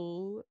will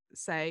all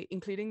say,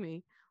 including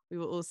me, we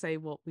will all say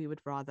what we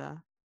would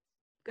rather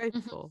go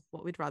for,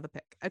 what we'd rather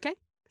pick. Okay.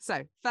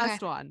 So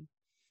first one.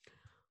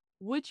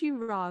 Would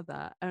you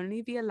rather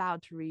only be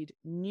allowed to read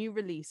new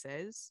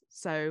releases?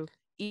 So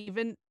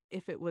even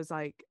if it was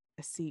like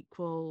a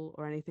sequel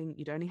or anything,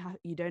 you'd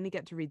only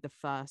get to read the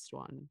first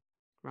one,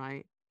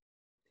 right?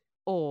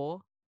 Or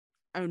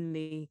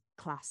only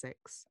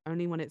classics,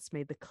 only when it's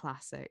made the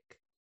classic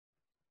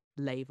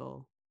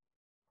label.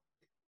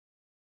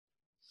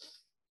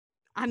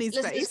 Annie's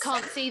listeners face.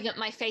 Can't see that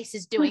my face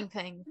is doing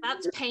things.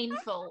 That's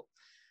painful.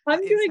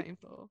 I'm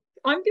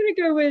gonna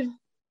go with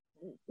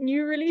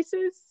new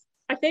releases,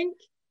 I think.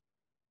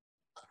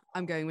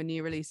 I'm going with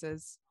new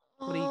releases.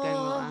 What are you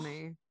going with,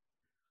 Annie?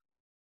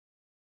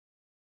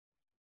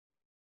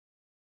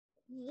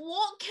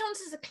 What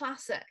counts as a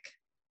classic?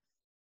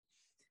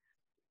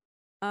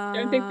 I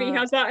don't think Fee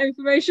has that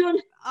information.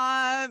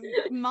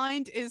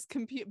 Mind is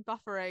compute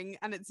buffering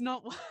and it's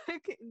not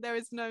working. There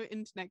is no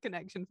internet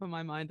connection for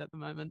my mind at the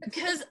moment.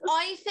 Because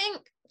I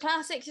think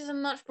classics is a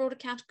much broader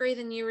category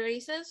than new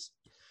releases.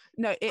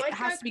 No, it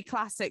has to be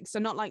classics, so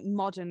not like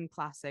modern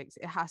classics.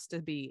 It has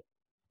to be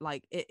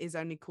like, it is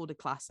only called a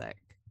classic.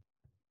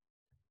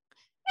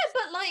 Yeah,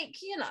 but like,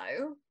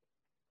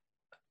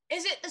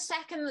 is it the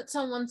second that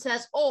someone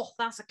says, oh,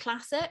 that's a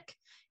classic?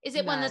 Is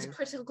it when there's a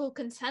critical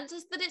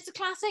consensus that it's a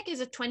classic?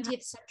 Is a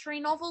 20th century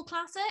novel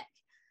classic?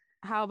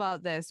 How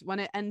about this? When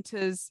it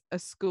enters a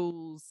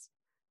school's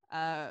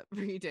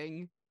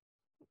reading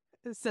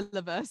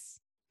syllabus?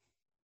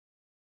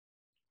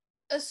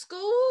 A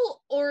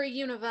school or a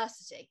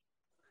university?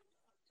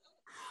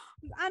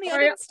 Annie, I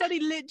didn't study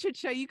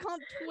literature. You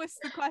can't twist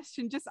the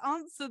question. Just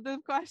answer the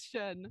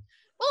question.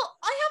 Well,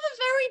 I have a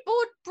very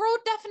broad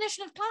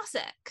definition of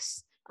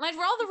classics, and I'd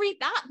rather read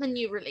that than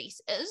new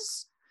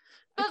releases.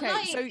 But okay,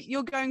 like, so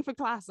you're going for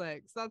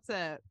classics. That's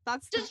it.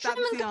 That's does the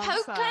Truman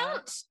answer.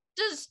 count?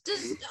 Does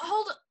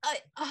hold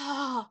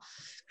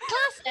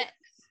classics?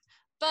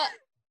 But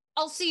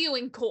I'll see you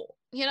in court.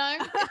 You know,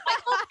 if I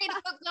can't read a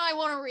book that I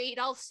want to read,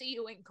 I'll see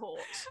you in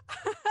court.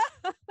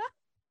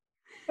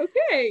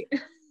 Okay.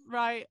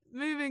 Right,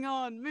 moving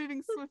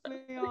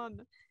swiftly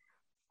on.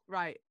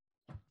 Right.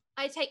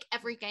 I take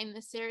every game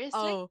this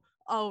seriously.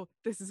 Oh,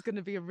 this is going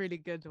to be a really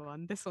good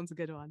one. This one's a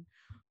good one.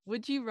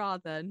 Would you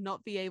rather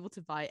not be able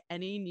to buy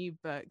any new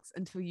books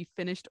until you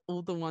finished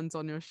all the ones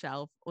on your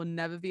shelf, or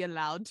never be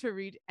allowed to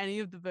read any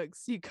of the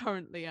books you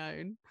currently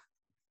own?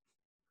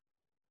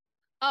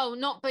 Oh,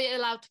 not be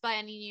allowed to buy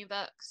any new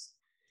books.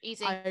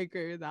 Easy. I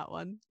agree with that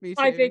one. Me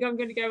too. I think I'm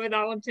going to go with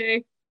that one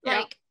too.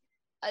 Like,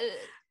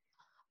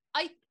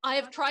 I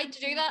have tried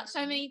to do that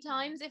so many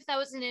times. If there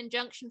was an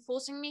injunction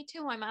forcing me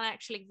to, I might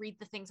actually read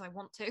the things I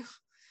want to.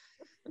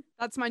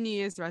 That's my New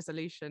Year's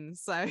resolution.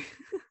 So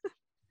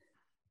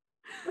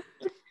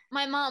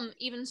my mum,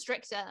 even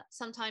stricter,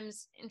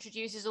 sometimes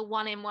introduces a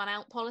 1 in 1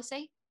 out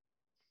policy.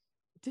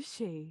 Does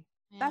she?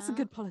 Yeah. That's a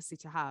good policy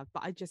to have,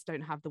 but I just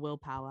don't have the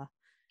willpower.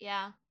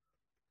 Yeah.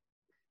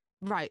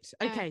 Right.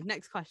 Okay.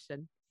 Next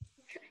question.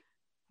 Okay.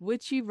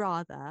 Would you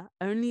rather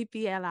only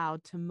be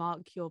allowed to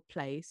mark your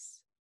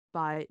place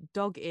by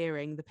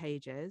dog-earing the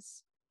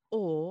pages,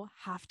 or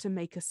have to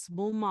make a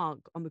small mark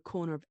on the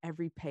corner of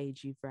every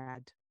page you've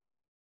read?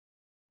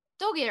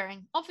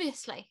 Dog-earing,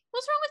 obviously.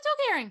 What's wrong with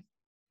dog-earing?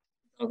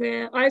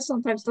 Okay, I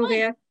sometimes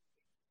dog-ear.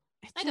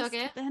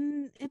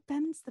 Then it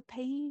bends the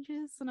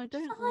pages, and I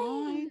don't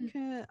like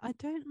it. I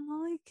don't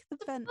like the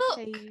bent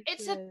pages.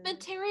 It's a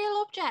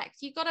material object.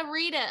 You got to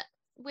read it.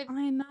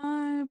 I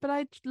know, but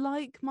I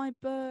like my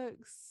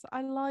books.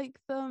 I like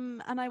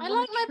them, and I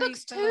like my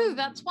books too.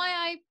 That's why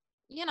I,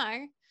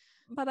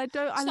 But I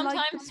don't. I sometimes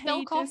like the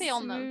spill coffee smooth.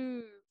 on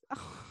them.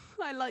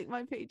 I like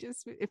my pages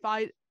smooth. If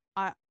I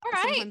all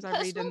right, sometimes I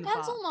put read a small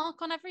pencil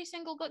mark on every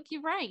single book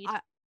you read.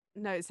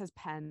 No, it says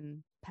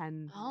pen.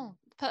 Oh,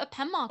 put a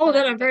pen mark. Oh,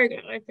 then I'm very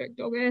good. I picked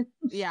dog-ear.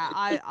 Yeah,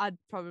 I'd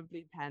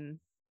probably pen.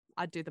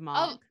 I'd do the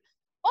mark.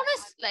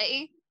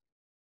 Honestly,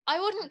 I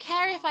wouldn't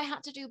care if I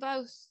had to do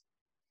both.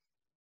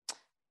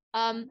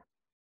 And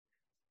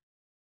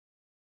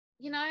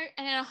in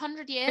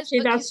 100 years, actually,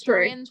 book that's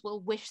historians true. will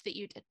wish that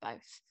you did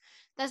both.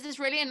 There's this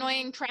really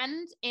annoying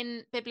trend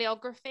in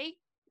bibliography,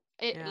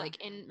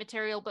 like in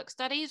material book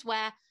studies,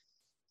 where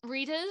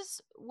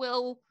readers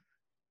will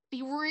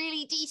be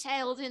really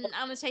detailed in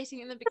annotating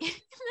in the beginning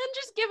and then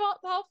just give up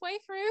halfway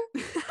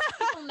through.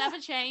 It'll never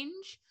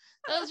change.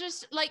 They'll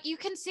just, like, you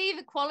can see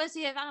the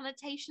quality of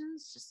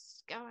annotations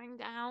just going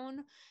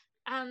down.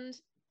 And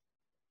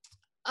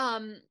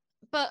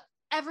but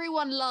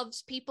everyone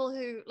loves people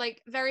who,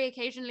 like, very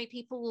occasionally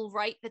people will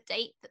write the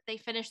date that they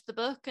finished the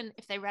book and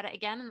if they read it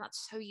again, and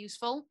that's so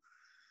useful.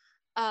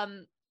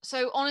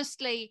 So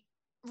honestly,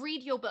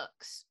 read your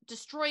books,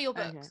 destroy your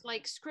books,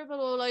 like scribble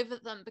all over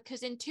them,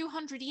 because in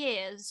 200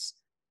 years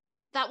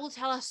that will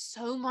tell us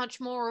so much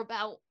more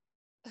about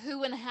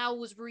who and how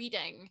was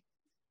reading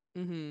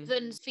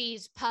than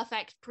Fee's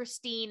perfect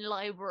pristine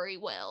library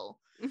will.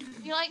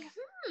 You're like,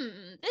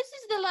 this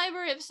is the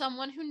library of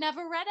someone who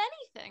never read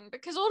anything,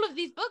 because all of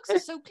these books are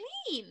so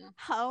clean.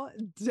 How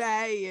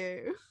dare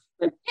you?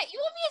 Yeah,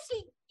 you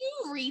obviously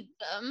do read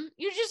them.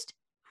 You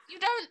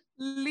don't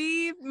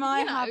leave my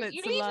habits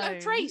you leave alone. No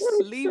trace.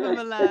 Leave them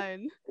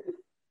alone.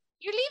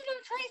 You leave no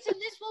trace, and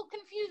this will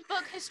confuse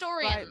book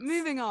historians. Right,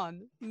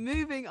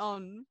 moving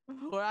on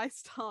before I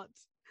start.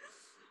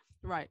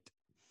 Right.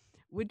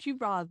 Would you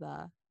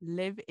rather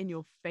live in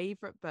your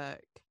favorite book,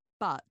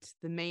 but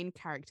the main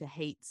character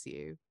hates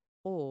you,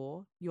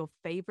 or your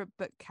favorite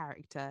book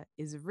character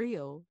is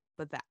real,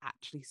 but they're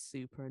actually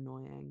super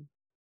annoying?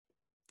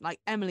 Like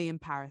Emily in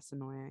Paris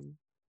annoying.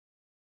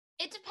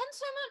 It depends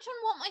so much on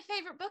what my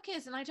favorite book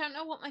is, and I don't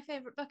know what my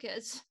favorite book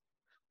is.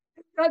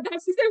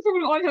 That's the same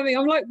problem I'm having.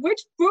 I'm like, which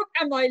book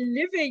am I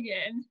living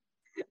in?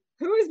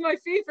 Who is my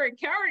favorite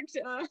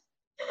character?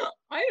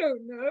 I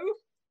don't know.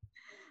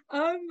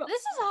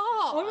 This is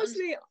hard.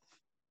 Honestly,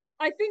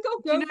 I think I'll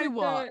go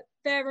with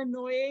their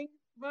annoying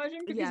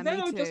version, because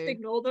then I'll just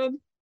ignore them.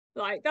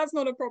 Like, that's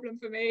not a problem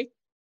for me.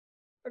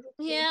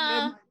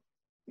 Yeah.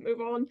 Move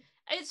on.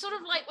 It's sort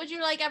of like, would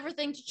you like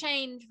everything to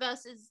change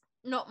versus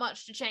not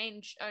much to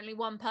change? Only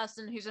one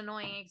person who's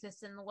annoying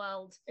exists in the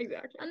world.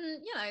 Exactly. And,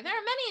 there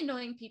are many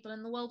annoying people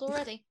in the world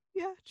already.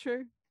 Yeah,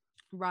 true.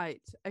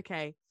 Right.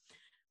 Okay.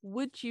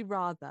 Would you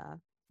rather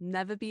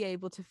never be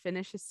able to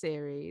finish a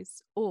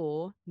series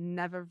or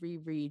never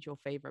reread your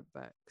favorite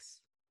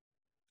books?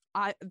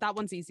 That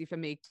one's easy for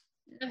me.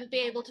 Never be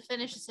able to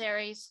finish a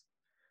series.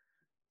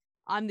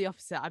 I'm the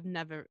opposite.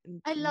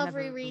 I love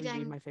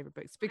rereading my favorite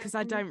books because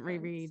I don't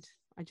reread.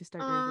 I just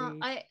don't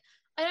reread.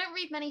 I don't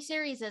read many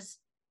series.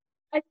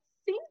 I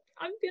think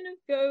I'm gonna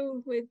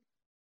go with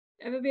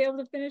ever be able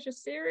to finish a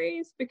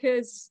series,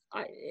 because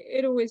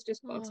it always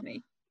just bugs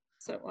me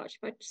so much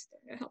if I just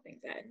don't know how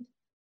things end.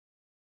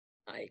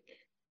 Like,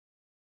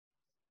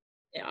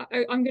 yeah,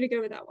 I'm gonna go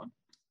with that one.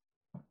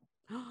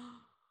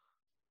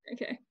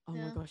 Okay. Oh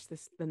my gosh,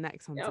 the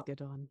next one's a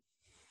good one.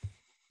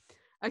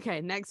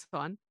 Okay, next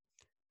one.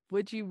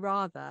 Would you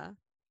rather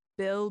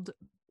build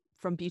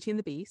from Beauty and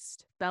the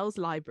Beast, Belle's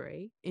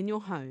Library in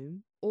your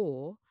home,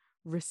 or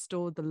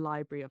restore the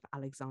Library of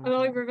Alexandria? The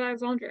Library of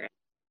Alexandria.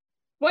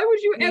 Why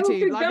would you ever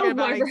pick Belle's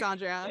Library?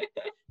 Alexandria.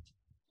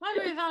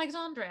 Library of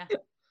Alexandria.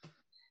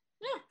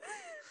 Yeah.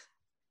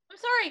 I'm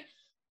sorry.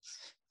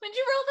 Would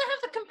you rather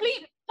have the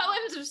complete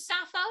poems of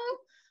Sappho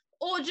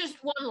or just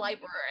one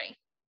library?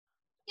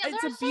 Yeah,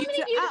 there are so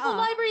many beautiful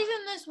libraries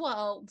in this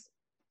world.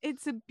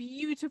 It's a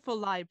beautiful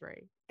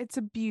library. It's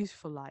a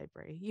beautiful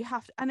library. You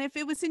have to, and if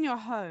it was in your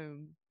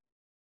home,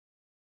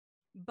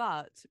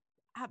 but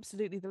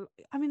absolutely,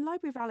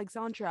 Library of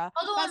Alexandria.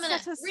 Hold on a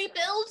minute.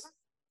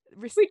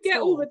 Rebuild. We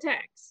get all the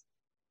text.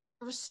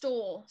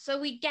 Restore. So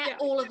we get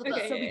all of the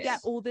books. So we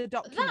get all the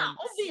documents. That,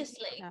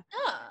 obviously. Yeah.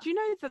 Do you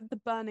know that the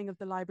burning of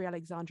the Library of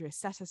Alexandria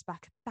set us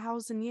back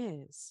 1,000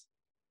 years?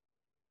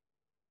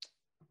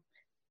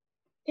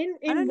 I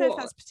don't know if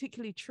that's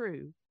particularly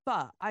true,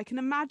 but I can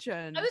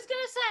imagine. I was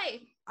going to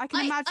say. I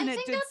can imagine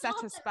it did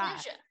set us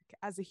back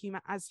as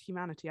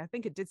humanity. I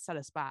think it did set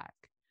us back,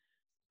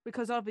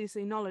 because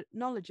obviously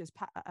knowledge is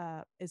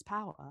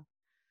power.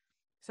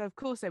 So of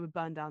course they would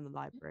burn down the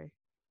library.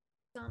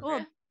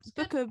 Or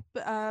book of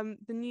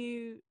the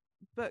new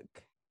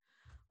book.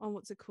 Oh,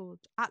 what's it called?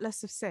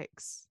 Atlas of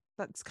Six.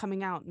 That's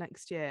coming out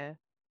next year.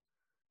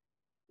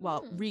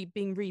 Well,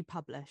 being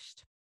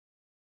republished.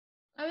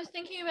 I was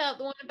thinking about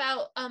the one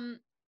about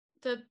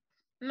the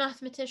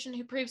mathematician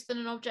who proves that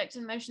an object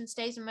in motion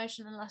stays in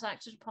motion unless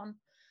acted upon.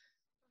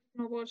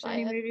 I've not watched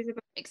any movies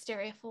about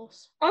exterior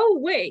force. Oh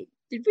wait,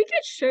 did we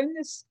get shown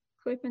this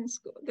clip in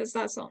school?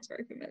 That sounds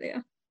very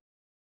familiar.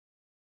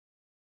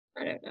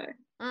 I don't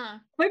know.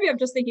 Maybe I'm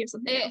just thinking of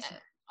something else.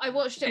 I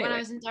watched it when I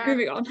was in Durham.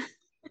 Moving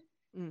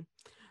on.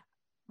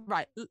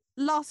 Right,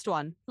 last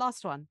one.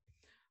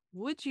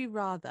 Would you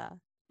rather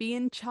be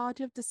in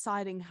charge of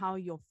deciding how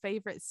your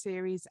favorite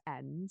series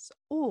ends,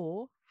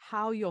 or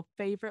how your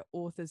favorite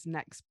author's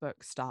next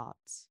book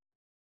starts?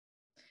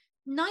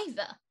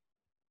 Neither.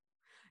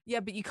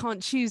 Yeah, but you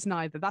can't choose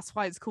neither. That's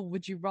why it's called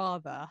Would You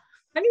Rather.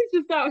 And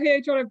he's just out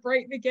here trying to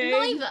break the game.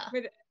 Neither.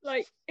 With,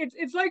 like,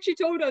 it's like she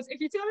told us, if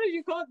you tell her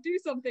you can't do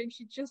something,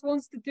 she just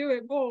wants to do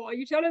it more.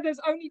 You tell her there's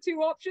only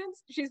 2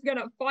 options, she's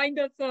gonna find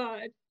a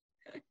third.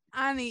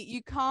 Annie,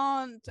 you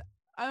can't.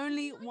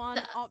 Only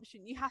one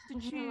option. You have to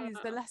choose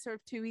the lesser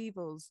of 2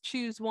 evils.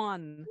 Choose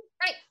one.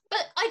 Right,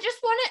 but I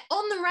just want it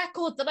on the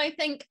record that I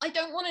think I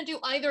don't want to do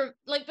either.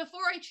 Like,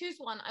 before I choose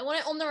one, I want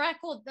it on the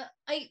record that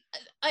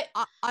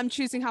I'm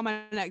choosing how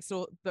my next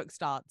book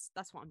starts.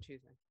 That's what I'm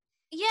choosing.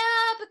 Yeah,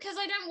 because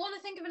I don't want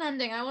to think of an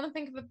ending. I want to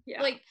think of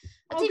like,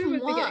 that's even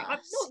worse. I'm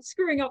not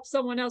screwing up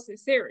someone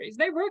else's series.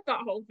 They wrote that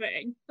whole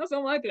thing. That's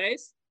not my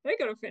place. They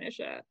gotta finish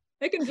it.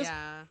 They can just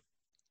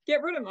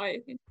get rid of my.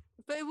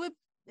 But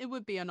it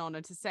would be an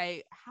honor to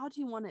say, how do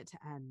you want it to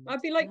end?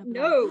 I'd be like,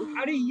 no,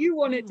 how do you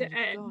want it to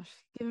end? Gosh,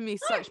 giving me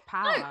such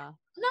power.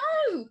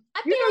 No.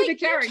 You know the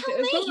characters,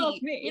 don't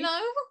ask me. You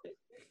know?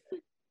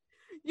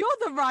 You're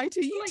the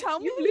writer, you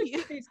tell me. You lived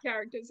with these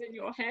characters in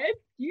your head.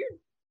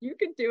 You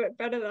can do it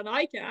better than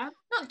I can.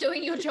 Not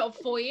doing your job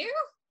for you.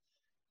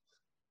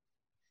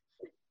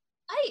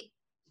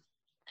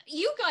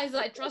 You guys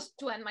I trust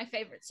to end my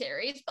favorite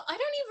series, but I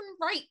don't even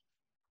write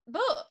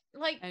book.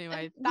 Like,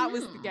 anyway, that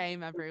was the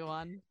game,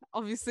 everyone.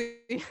 Obviously,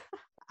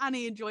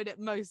 Annie enjoyed it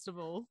most of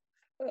all.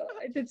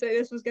 I did say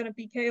this was going to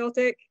be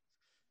chaotic.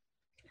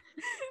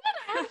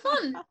 I had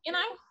fun, you know.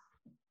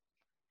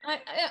 I'm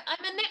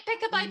a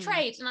nitpicker by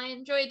trade, and I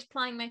enjoyed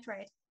plying my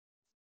trade.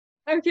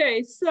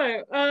 Okay,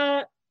 so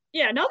now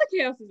the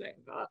chaos is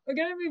over, we're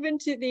going to move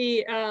into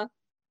the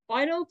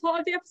final part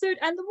of the episode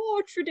and the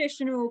more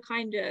traditional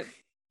kind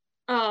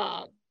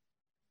of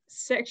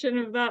section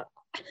of that.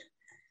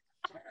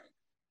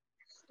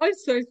 I'm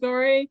so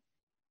sorry.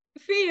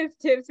 Fee is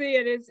tipsy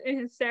and is in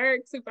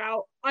hysterics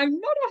about, I'm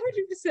not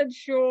 100%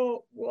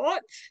 sure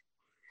what.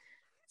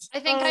 I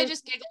think I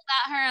just giggled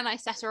at her and I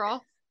set her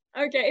off.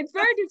 Okay, it's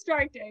very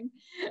distracting.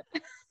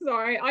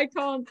 Sorry, I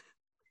can't.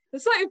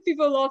 The sight of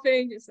people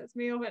laughing just sets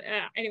me off.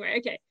 Anyway,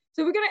 okay.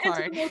 So we're going to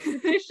enter the more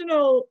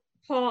traditional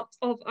part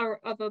of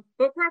a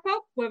book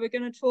wrap-up, where we're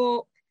going to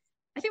talk,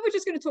 I think we're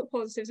just going to talk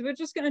positives. We're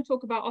just going to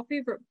talk about our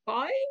favorite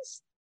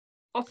buys,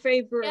 our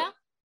favorite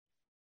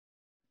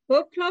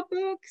book club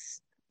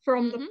books,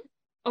 from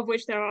of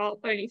which there are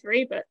only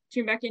 3, but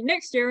tune back in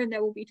next year and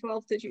there will be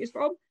 12 to choose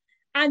from.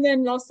 And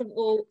then last of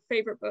all,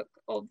 favorite book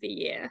of the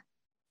year.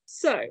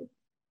 So,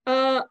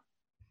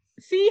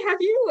 Fee, have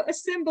you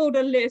assembled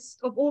a list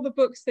of all the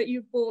books that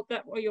you bought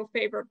that were your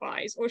favorite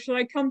buys, or should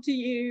I come to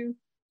you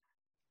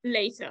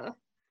later?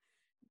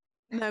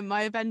 No,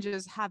 my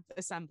Avengers have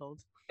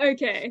assembled.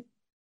 Okay.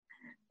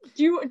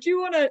 Do you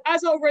want to,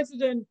 as our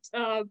resident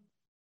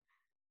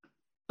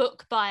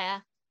book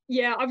buyer?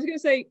 Yeah, I was gonna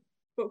say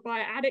book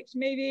buyer addict,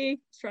 maybe.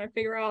 Just trying to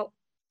figure out.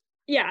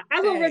 Yeah,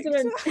 as our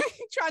resident,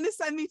 trying to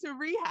send me to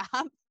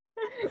rehab.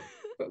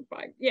 Book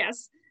buying,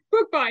 yes,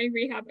 book buying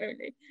rehab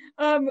only.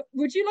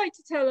 Would you like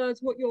to tell us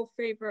what your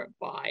favorite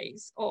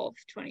buys of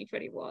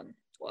 2021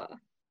 were?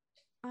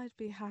 I'd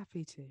be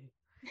happy to.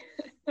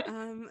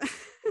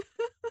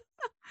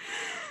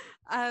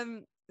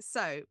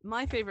 So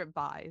my favorite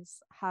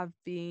buys have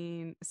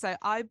been, so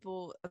I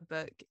bought a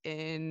book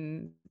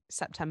in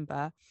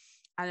September,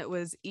 and it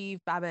was Eve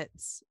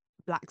Babbitt's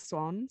Black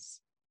Swans,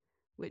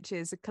 which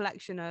is a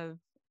collection of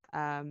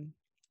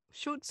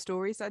short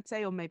stories, I'd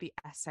say, or maybe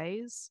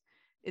essays.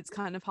 It's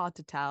kind of hard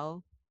to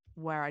tell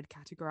where I'd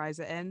categorize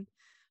it in,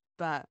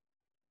 but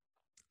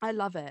I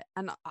love it.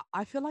 And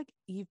I feel like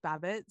Eve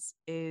Babbitt's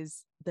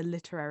is the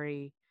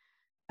literary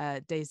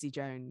Daisy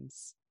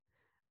Jones.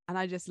 And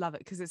I just love it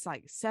because it's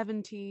like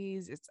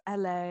 70s, it's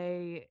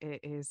LA, it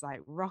is like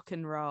rock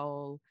and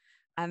roll.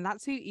 And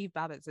that's who Eve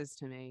Babbitt is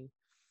to me.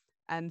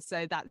 And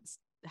so that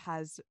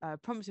has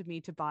prompted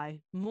me to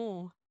buy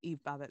more Eve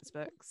Babbitt's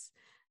books.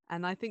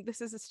 And I think this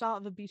is the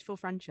start of a beautiful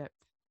friendship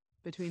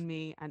between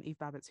me and Eve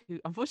Babbitt, who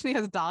unfortunately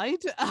has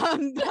died.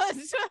 But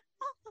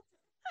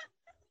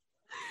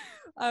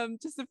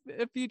just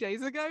a few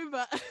days ago,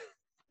 but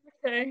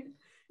okay.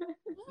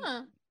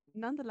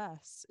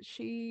 Nonetheless,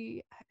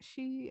 she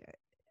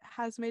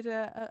has made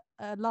a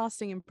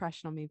lasting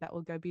impression on me that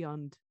will go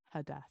beyond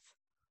her death.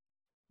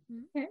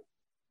 Okay.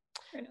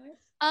 Very nice.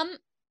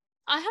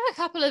 I have a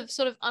couple of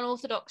sort of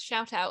unorthodox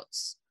shout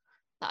outs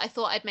that I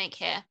thought I'd make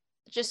here.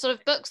 Just sort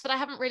of books that I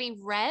haven't really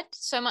read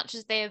so much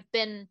as they've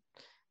been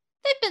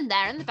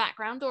there in the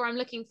background, or I'm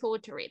looking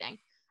forward to reading.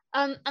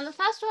 And the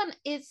first one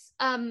is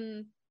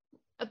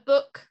a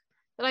book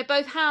that I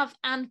both have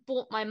and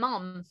bought my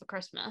mum for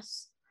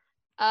Christmas.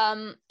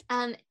 And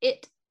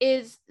it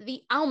is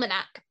The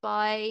Almanac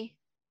by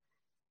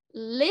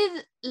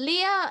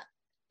Leah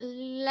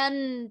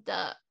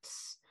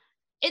Lendertz.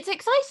 It's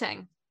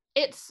exciting.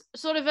 It's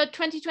sort of a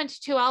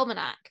 2022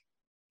 almanac.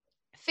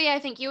 Fee, I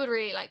think you would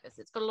really like this.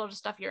 It's got a lot of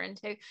stuff you're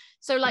into.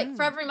 So like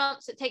for every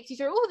month, it takes you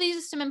through, oh, these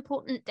are some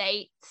important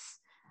dates.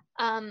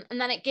 And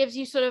then it gives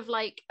you sort of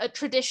like a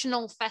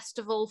traditional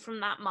festival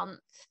from that month.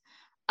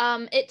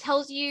 It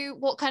tells you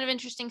what kind of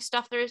interesting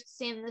stuff there is to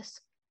see in the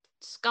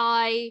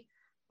sky,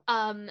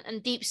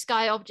 and deep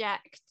sky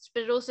objects,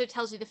 but it also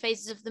tells you the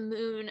phases of the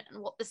moon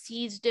and what the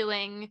sea's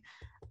doing.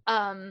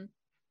 And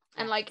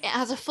like it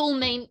has a full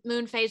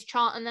moon phase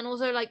chart, and then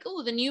also like,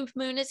 oh, the new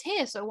moon is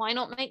here, so why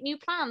not make new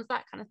plans,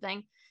 that kind of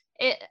thing.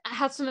 It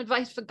has some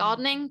advice for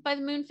gardening by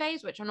the moon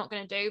phase, which I'm not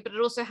going to do, but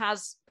it also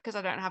has, because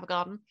I don't have a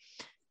garden,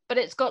 but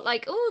it's got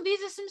like, oh,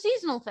 these are some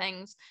seasonal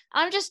things.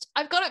 And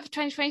I've got it for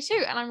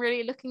 2022, and I'm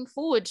really looking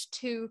forward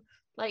to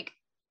like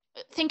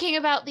thinking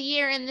about the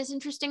year in this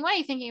interesting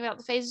way, thinking about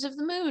the phases of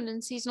the moon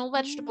and seasonal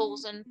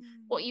vegetables and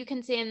what you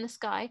can see in the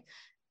sky.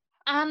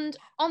 And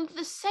on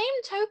the same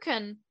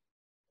token,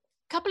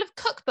 a couple of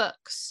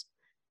cookbooks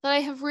that I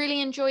have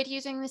really enjoyed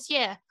using this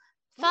year.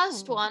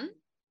 First one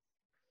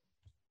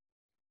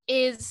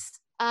is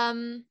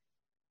I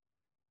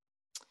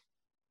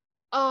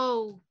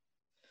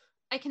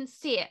can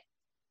see it.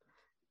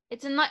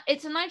 It's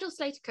a Nigel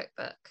Slater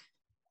cookbook,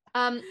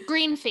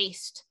 Green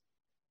Feast.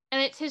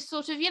 And it's his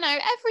sort of,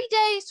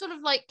 everyday sort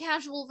of like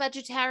casual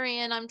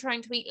vegetarian, I'm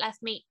trying to eat less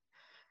meat.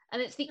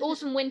 And it's the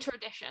autumn winter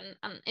edition.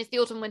 And it's the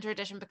autumn winter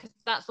edition because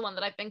that's the one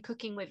that I've been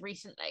cooking with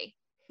recently.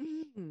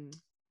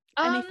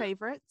 Any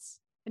favorites?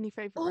 Any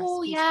favorite recipes?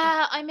 Oh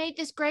yeah, I made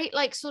this great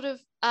like sort of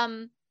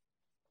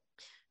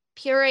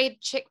pureed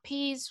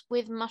chickpeas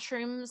with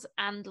mushrooms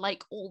and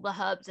like all the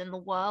herbs in the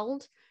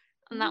world.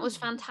 And that was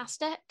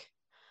fantastic.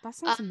 That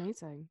sounds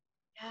amazing.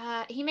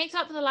 Yeah, he makes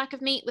up for the lack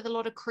of meat with a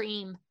lot of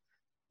cream,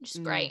 which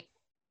is great.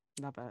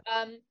 Love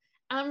it.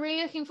 I'm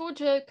really looking forward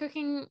to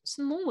cooking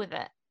some more with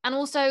it. And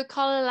also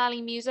Carla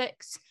Lallie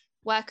Music's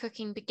Where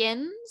Cooking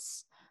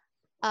Begins.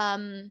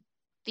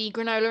 The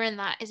granola in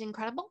that is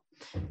incredible.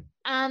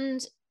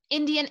 And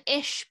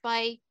Indian-ish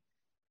by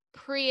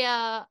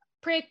Priya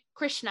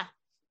Krishna.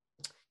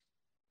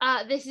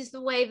 This is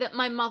the way that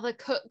my mother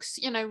cooks,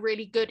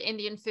 really good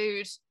Indian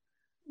food.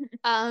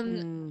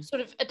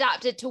 Sort of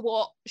adapted to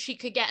what she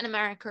could get in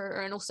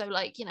America, and also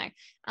like,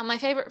 and my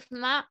favorite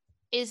from that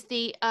is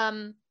the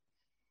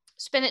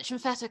spinach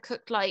and feta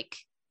cooked like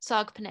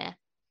saag paneer,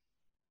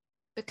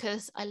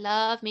 because I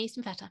love me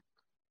some feta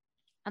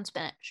and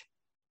spinach.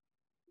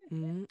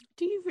 Do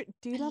you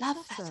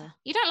love feta?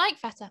 You don't like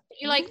feta, but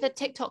you like the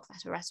TikTok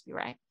feta recipe,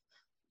 right?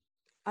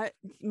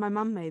 My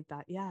mum made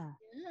that, yeah.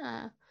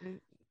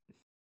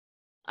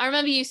 I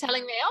remember you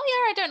telling me, oh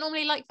yeah, I don't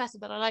normally like feta,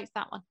 but I liked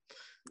that one.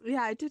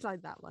 Yeah, I did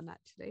like that one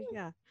actually.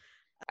 Yeah.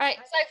 All right,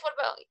 so what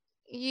about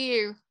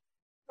you?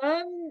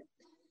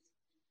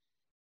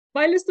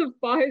 My list of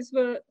buys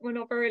were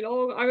not very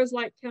long. I was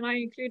like, can I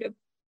include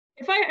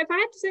if I had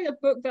to say a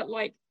book that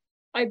like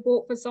I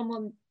bought for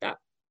someone that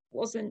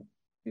wasn't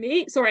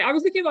Me? Sorry, I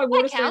was looking at my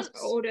Waterstones counts.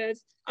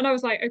 orders, and I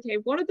was like, okay,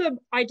 one of them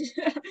I did.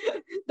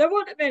 There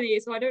weren't many,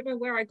 so I don't know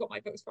where I got my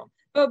books from.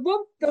 But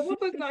the one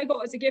book that I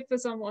got as a gift for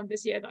someone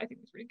this year that I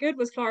think was really good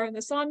was Clara and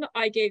the Sun.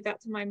 I gave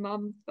that to my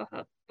mum for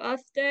her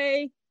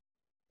birthday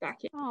back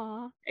in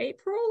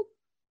April.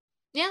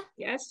 Yeah.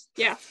 Yes.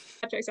 Yeah.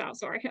 That checks out.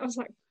 Sorry, I was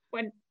like,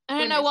 when? I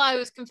don't know why I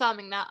was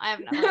confirming that. I have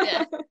no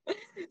idea.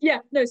 Yeah.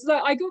 No. So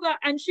I got that,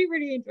 and she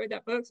really enjoyed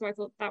that book, so I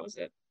thought that was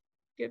a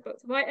good book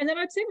to buy. And then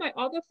I'd say my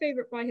other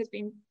favorite buy has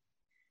been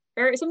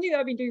something that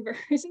I've been doing very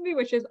recently,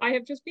 which is I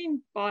have just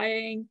been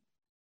buying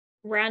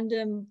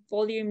random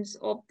volumes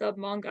of the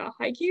manga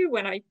Haikyuu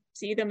when I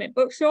see them in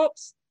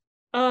bookshops.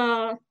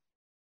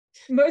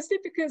 Mostly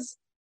because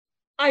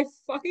I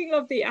fucking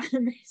love the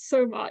anime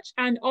so much.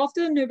 And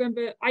after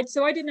November, I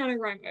did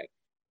NaNoWriMo,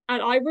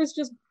 and I was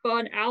just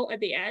burnt out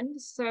at the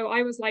end. So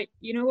I was like,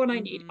 you know what I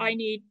need? I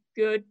need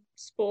good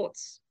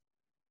sports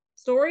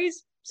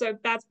stories. So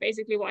that's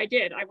basically what I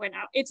did. I went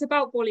out. It's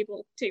about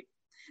volleyball too.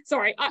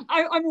 Sorry,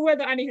 I'm aware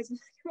that Annie has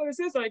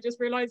this. I just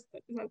realized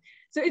that.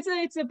 So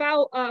it's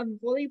about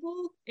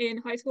volleyball in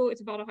high school.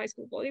 It's about a high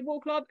school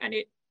volleyball club, and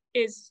it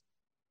is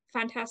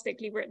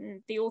fantastically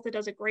written. The author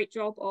does a great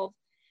job of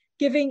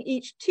giving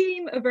each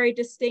team a very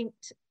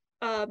distinct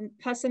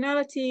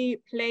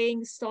personality,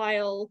 playing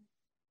style,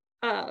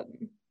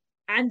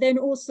 and then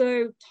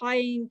also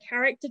tying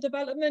character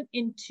development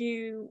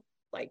into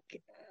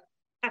like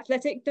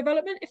athletic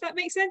development, if that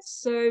makes sense.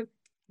 So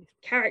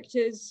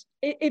characters,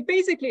 it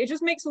basically, it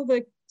just makes all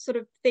the sort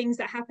of things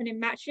that happen in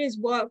matches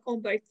work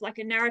on both like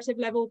a narrative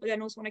level, but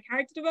then also on a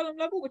character development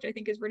level, which I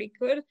think is really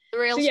good. The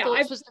real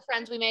sports was the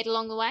friends we made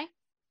along the way.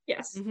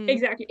 Yes,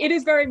 exactly. It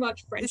is very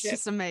much friendship. It's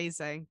just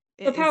amazing.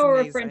 The power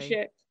of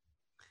friendship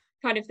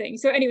kind of thing.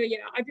 So anyway,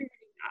 yeah, I've been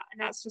reading that,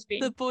 and that's just been...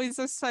 The boys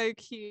are so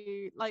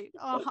cute. Like,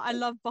 oh, I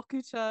love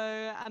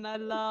Bokuto, and I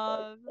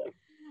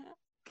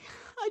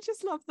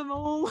just love them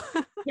all.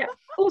 Yeah.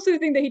 Also, the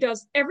thing that he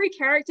does, every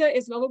character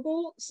is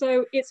lovable,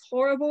 so it's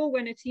horrible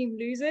when a team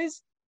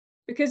loses,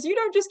 because you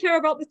don't just care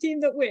about the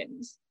team that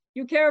wins,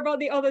 you care about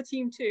the other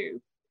team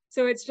too.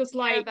 So it's just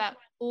like about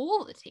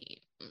all the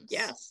teams.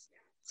 Yes.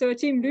 So a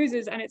team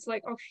loses, and it's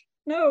like, oh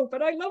no,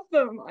 but I love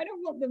them. I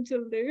don't want them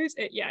to lose.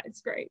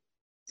 It's great.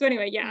 So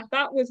anyway, yeah,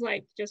 that was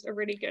like just a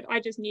really good. I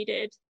just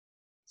needed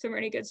some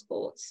really good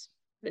sports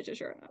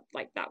literature.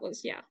 Like that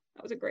was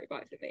a great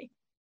buy for me.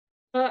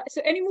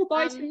 So any more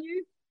buys from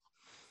you?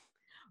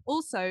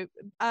 Also,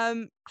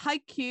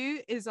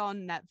 Haikyuu is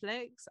on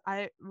Netflix.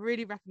 I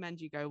really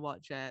recommend you go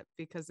watch it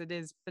because it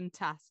is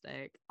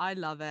fantastic. I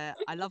love it.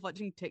 I love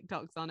watching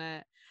TikToks on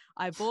it.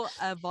 I bought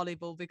a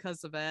volleyball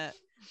because of it.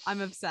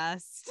 I'm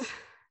obsessed.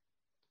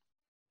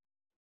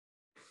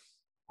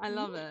 I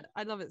love it.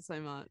 I love it so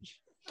much.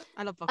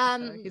 I love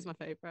Bokuto. He's my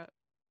favorite.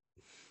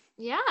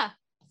 Yeah.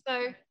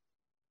 So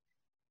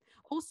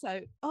also,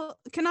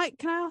 can I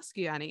ask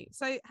you, Annie?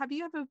 So have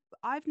you ever...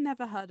 I've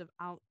never heard of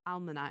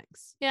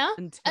almanacs. Yeah.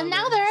 And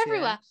now they're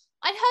everywhere.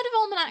 I'd heard of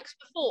almanacs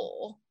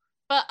before,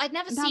 but I'd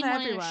never seen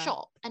one in a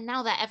shop, and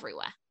now they're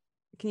everywhere.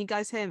 Can you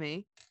guys hear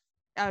me?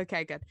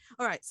 Okay, good.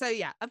 All right. So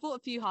yeah, I bought a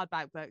few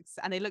hardback books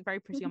and they look very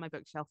pretty on my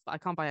bookshelf, but I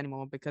can't buy any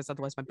more because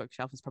otherwise my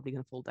bookshelf is probably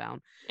going to fall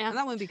down. Yeah. And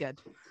that won't be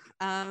good.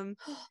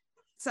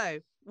 So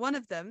one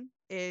of them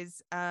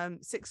is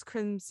Six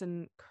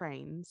Crimson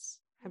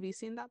Cranes. Have you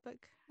seen that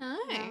book? No.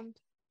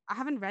 I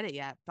haven't read it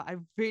yet, but I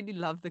really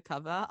love the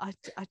cover. I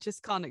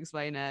just can't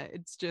explain it.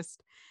 It's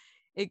just,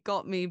 it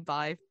got me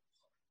by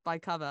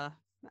cover,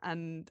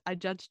 and I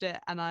judged it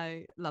and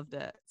I loved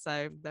it.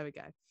 So there we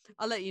go.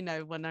 I'll let you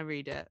know when I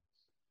read it.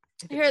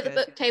 Here at the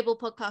Book Table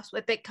podcast,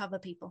 we're big cover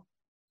people.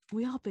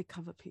 We are big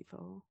cover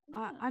people.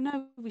 I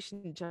know we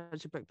shouldn't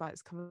judge a book by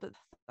its cover, but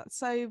that's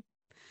so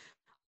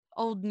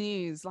old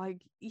news.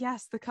 Like,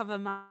 yes, the cover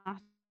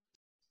matters.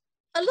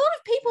 A lot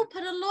of people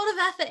put a lot of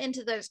effort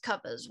into those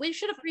covers. We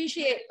should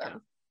appreciate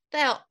them.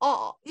 They are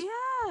art.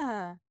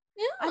 Yeah.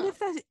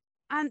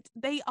 And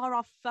they are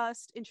our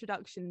first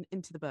introduction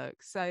into the book.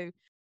 So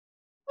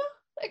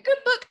a good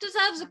book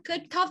deserves a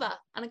good cover,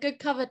 and a good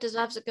cover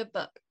deserves a good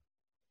book.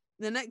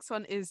 The next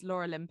one is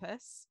Lore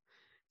Olympus.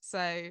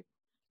 So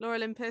Lore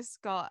Olympus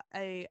got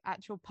a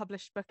actual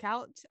published book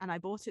out, and I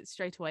bought it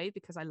straight away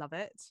because I love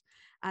it.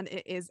 And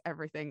it is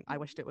everything I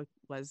wished it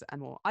was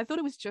and more. I thought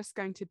it was just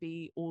going to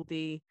be all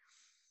the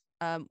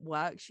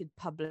work she'd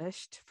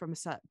published from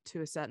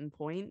to a certain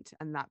point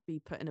and that be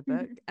put in a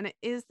book. And it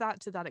is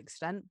that to that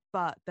extent,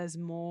 but there's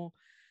more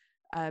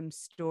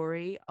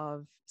story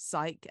of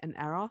Psyche and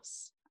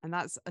Eros. And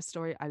that's a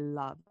story I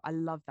love. I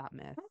love that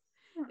myth.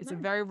 It's a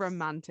very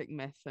romantic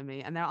myth for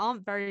me, and there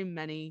aren't very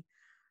many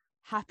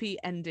happy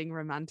ending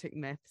romantic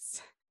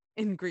myths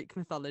in Greek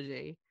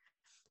mythology,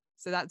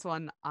 so that's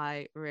one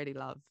I really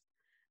love.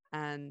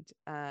 And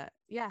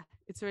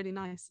it's really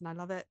nice and I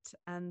love it.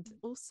 And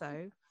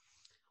also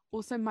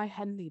my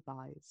Henley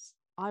buys.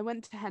 I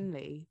went to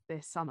Henley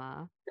this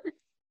summer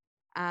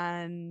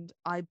and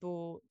I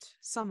bought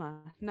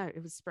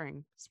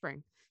spring,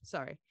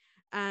 sorry,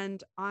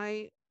 and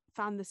I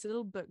found this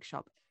little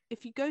bookshop.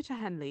 If you go to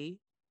Henley,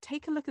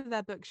 take a look at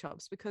their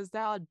bookshops, because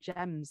there are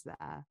gems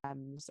there,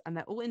 and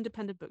they're all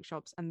independent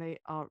bookshops, and they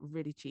are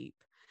really cheap.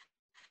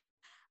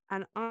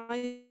 And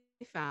I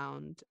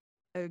found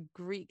a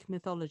Greek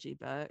mythology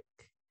book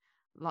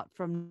like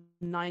from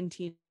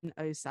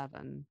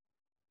 1907,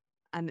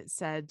 and it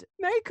said,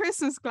 "Merry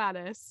Christmas,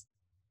 Gladys."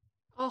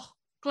 Oh,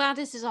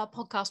 Gladys is our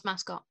podcast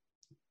mascot.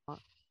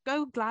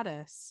 Go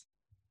Gladys.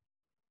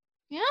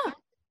 Yeah.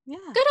 Yeah.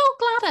 Good old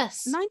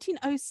Gladys.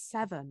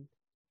 1907.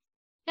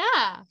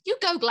 Yeah. You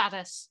go,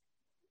 Gladys.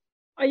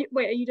 Are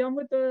you done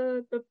with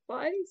the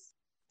buys?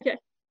 Okay.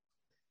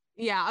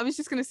 Yeah, I was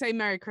just going to say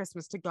Merry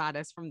Christmas to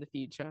Gladys from the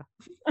future.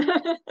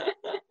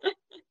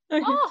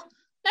 Oh,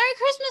 Merry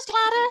Christmas,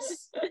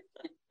 Gladys.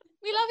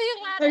 We love you,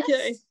 Gladys.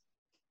 Okay.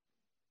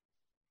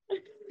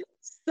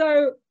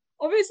 So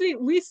obviously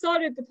we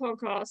started the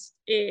podcast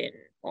in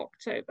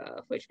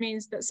October, which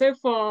means that so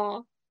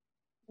far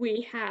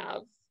we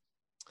have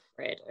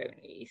read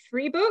only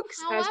 3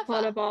 books as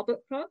part of our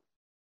book club.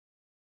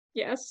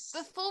 Yes.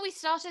 Before we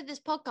started this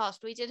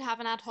podcast, we did have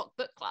an ad hoc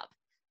book club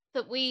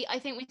that I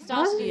think we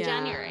started in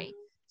January.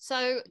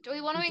 So do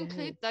we want to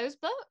include those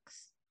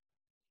books?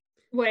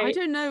 Wait. I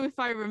don't know if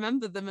I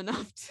remember them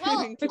enough to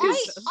include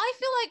them. I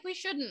feel like we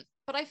shouldn't,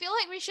 but I feel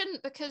like we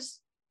shouldn't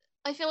because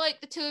I feel like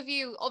the two of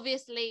you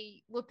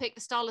obviously would pick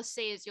The Starless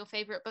Sea as your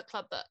favorite book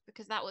club book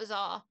because that was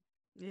our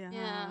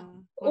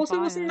Also,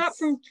 wasn't that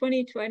from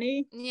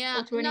 2020?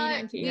 Yeah, or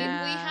 2019?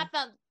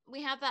 No,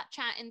 we had that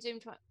chat in Zoom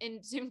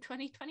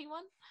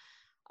 2021.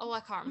 Oh, I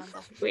can't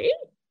remember. Wait.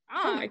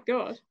 Oh my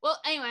god. Well,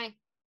 anyway.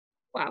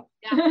 Wow.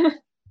 Yeah.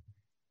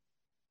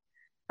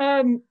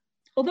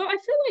 Although I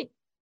feel like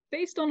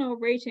based on our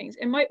ratings,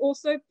 it might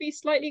also be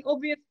slightly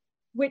obvious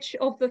which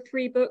of the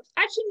 3 books.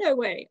 Actually, no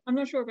way. I'm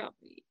not sure about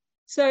me.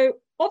 So,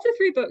 of the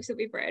 3 books that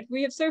we've read,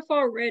 we have so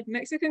far read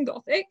Mexican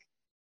Gothic,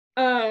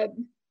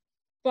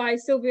 by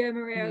Silvia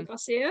Maria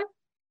Garcia,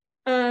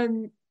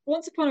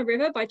 Once Upon a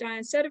River by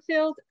Diane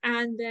Setterfield,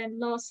 and then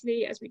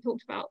lastly, as we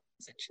talked about,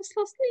 was it just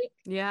last week?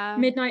 Yeah.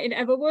 Midnight in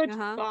Everwood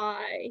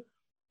by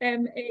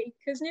M.A.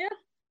 Kuznia.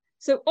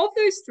 So of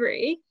those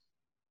 3,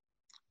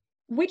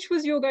 which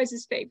was your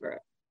guys'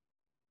 favorite?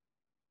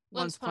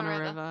 Once Upon a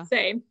River.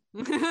 Same.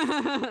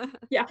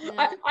 Yeah.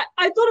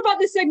 I thought about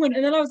this segment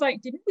and then I was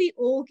like, didn't we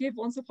all give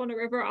Once Upon a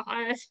River a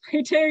higher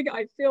rating?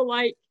 I feel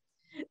like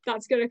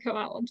that's going to come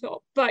out on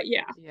top. But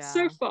yeah,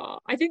 so far,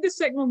 I think this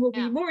segment will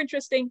be more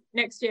interesting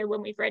next year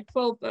when we've read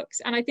 12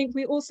 books. And I think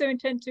we also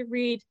intend to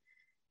read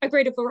a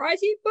greater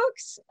variety of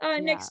books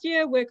next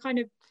year. We're kind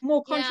of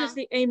more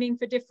consciously aiming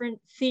for different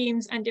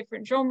themes and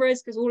different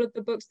genres because all of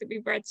the books that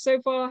we've read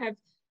so far have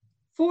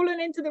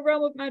fallen into the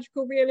realm of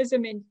magical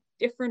realism in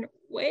different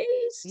ways.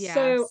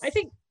 So I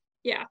think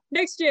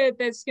next year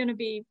there's going to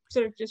be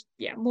sort of just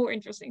more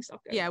interesting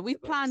stuff going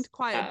we've planned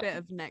quite a bit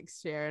of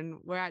next year and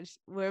we're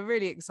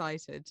really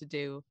excited to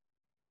do.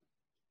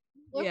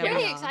 We're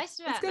really excited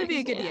about it. It's going to be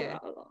a good year.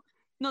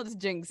 Not to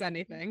jinx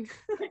anything.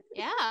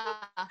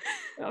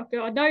 Oh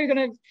god, now you're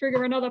going to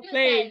trigger another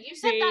plague. You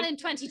said that in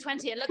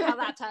 2020 and look how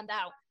that turned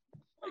out.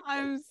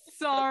 I'm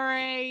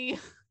sorry.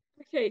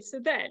 Okay, so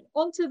then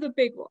on to the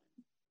big one.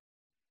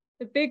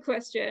 The big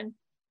question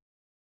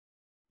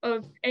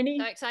of any...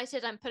 So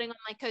excited, I'm putting on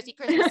my cozy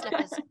Christmas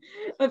slippers.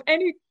 Of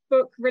any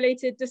book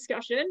related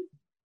discussion,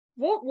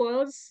 what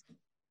was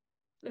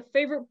the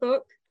favorite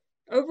book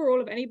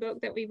overall of any book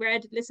that we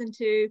read, listened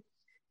to,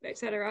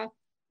 etc.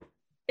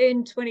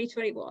 in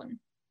 2021?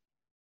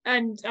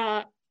 And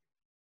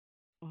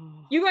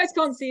you guys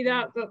can't see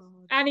that, but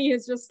Annie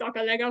has just stuck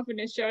her leg up and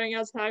is showing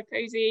us her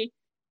cozy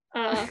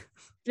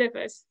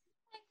slippers.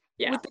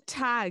 Yeah. With the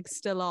tag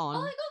still on. Oh,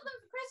 I got them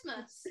for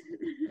Christmas.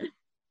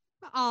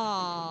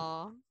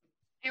 Aww.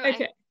 Anyway,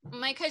 okay.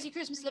 My cozy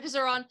Christmas slippers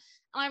are on, and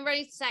I'm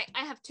ready to say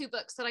I have 2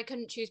 books that I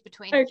couldn't choose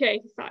between.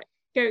 Okay, fine.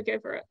 Go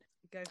for it.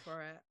 Go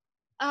for it.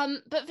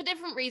 But for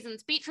different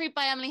reasons. Beach Read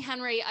by Emily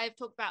Henry, I've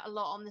talked about a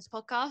lot on this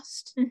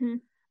podcast.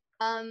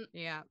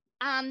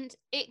 And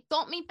it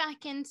got me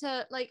back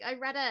into, like, I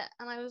read it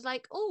and I was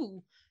like,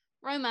 oh,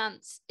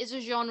 romance is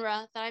a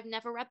genre that I've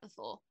never read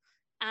before.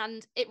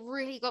 And it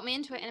really got me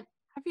into it.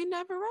 Have you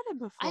never read it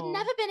before? I'd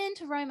never been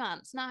into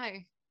romance, no.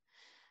 And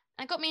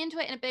it got me into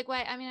it in a big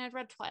way. I mean, I'd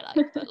read Twilight,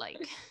 but like...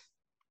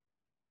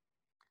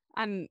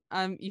 And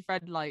you've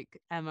read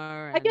like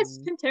Emma and I guess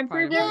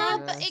contemporary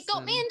romance. Yeah, but it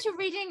got me into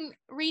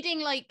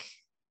reading like,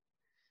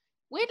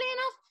 weirdly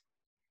enough,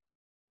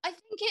 I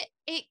think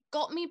it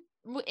got me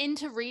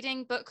into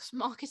reading books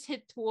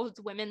marketed towards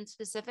women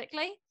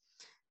specifically,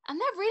 and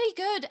they're really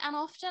good, and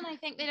often I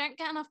think they don't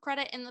get enough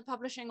credit in the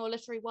publishing or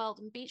literary world,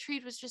 and Beach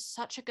Read was just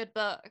such a good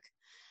book.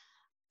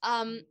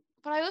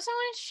 But I also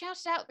wanted to shout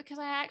it out because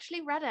I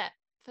actually read it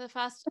for the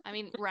first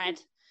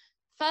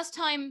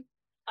time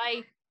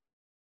I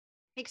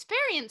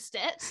experienced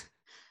it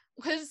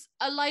was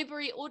a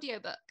library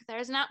audiobook. There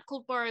is an app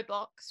called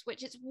BorrowBox,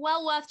 which is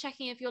well worth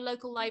checking if your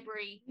local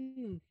library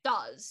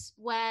does,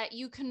 where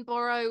you can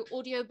borrow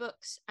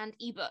audiobooks and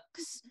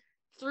ebooks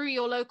through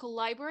your local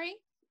library.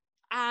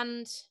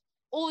 And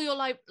all your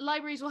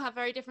libraries will have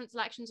very different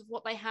selections of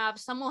what they have.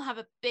 Some will have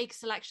a big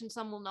selection,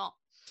 some will not.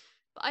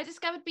 But I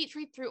discovered Beach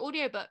Read through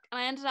audiobook, and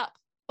I ended up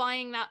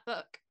buying that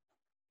book.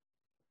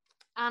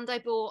 And I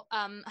bought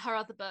her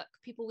other book,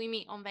 People We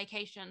Meet on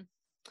Vacation.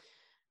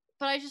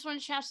 But I just want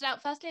to shout it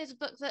out. Firstly, it's a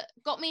book that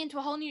got me into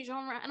a whole new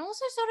genre, and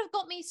also sort of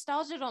got me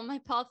started on my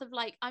path of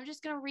like, I'm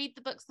just going to read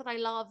the books that I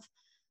love.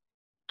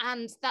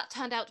 And that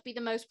turned out to be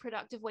the most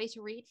productive way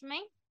to read for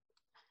me.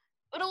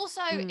 But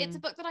also, it's a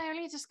book that I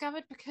only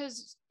discovered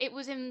because it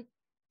was in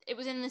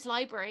this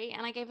library,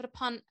 and I gave it a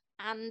punt,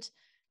 and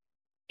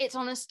it's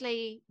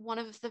honestly one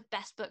of the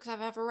best books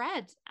I've ever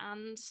read.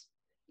 And,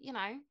 you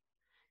know,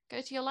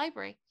 go to your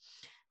library.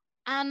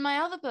 And my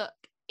other book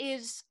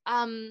is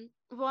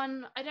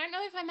one, I don't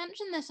know if I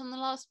mentioned this on the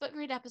last book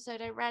read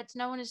episode I read,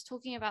 No One Is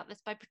Talking About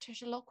This, by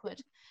Patricia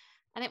Lockwood.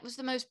 And it was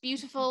the most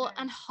beautiful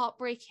and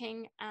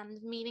heartbreaking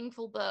and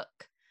meaningful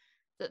book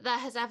that there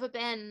has ever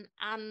been.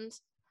 And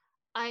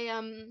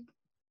and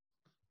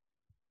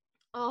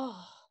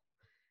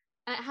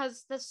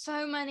there's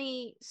so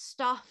many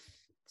stuff.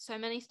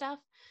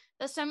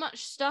 There's so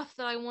much stuff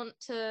that I want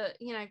to,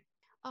 you know,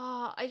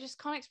 I just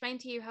can't explain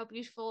to you how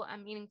beautiful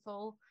and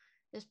meaningful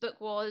this book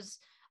was.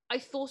 I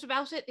thought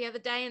about it the other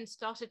day and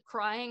started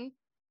crying.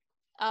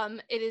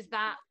 It is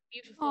that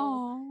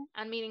beautiful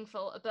and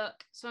meaningful a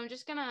book. So I'm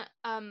just gonna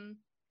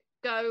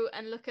go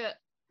and look at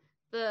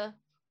the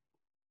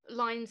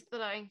lines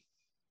that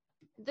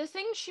the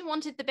things she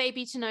wanted the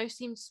baby to know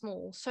seemed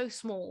small, so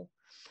small.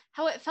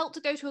 How it felt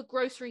to go to a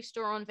grocery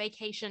store on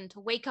vacation, to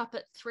wake up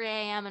at 3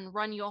 a.m. and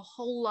run your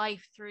whole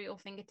life through your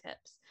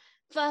fingertips.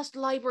 First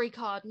library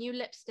card, new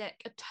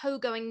lipstick, a toe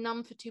going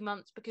numb for 2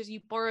 months because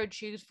you borrowed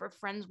shoes for a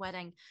friend's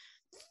wedding.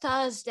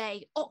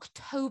 Thursday,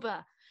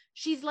 October.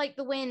 She's like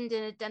the wind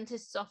in a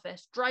dentist's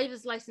office.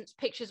 Driver's license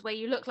pictures where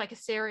you look like a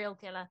serial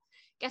killer.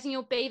 Getting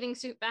your bathing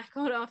suit back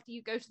on after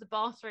you go to the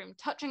bathroom.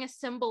 Touching a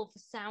cymbal for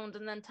sound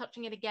and then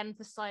touching it again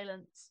for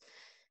silence.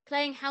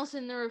 Playing house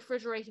in the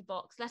refrigerator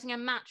box. Letting a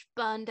match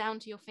burn down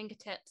to your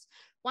fingertips.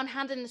 One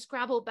hand in the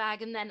Scrabble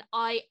bag and then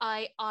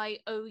I-O-U-E-A.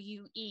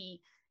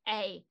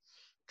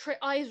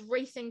 Eyes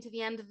racing to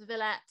the end of the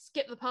Villette.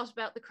 Skip the part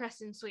about the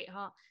Crescent,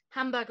 sweetheart.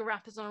 Hamburger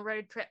wrappers on a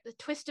road trip. The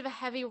twist of a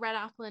heavy red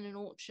apple in an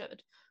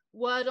orchard.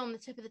 Word on the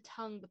tip of the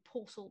tongue, the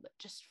portal, but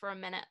just for a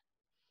minute.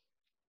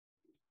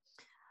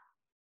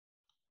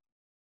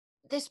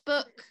 This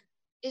book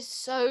is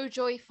so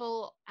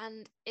joyful,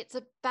 and it's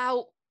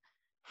about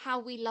how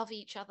we love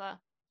each other.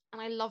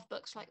 And I love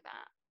books like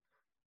that.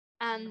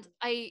 And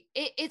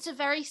it's a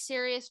very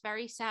serious,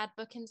 very sad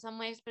book in some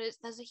ways, but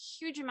there's a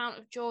huge amount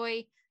of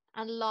joy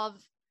and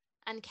love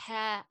and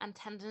care and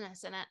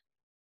tenderness in it.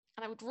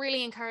 And I would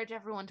really encourage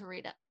everyone to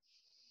read it.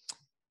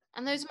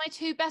 And those are my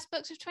two best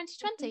books of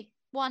 2020.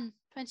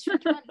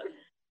 2021.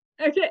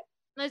 Okay.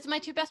 Those are my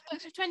two best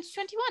books of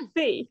 2021.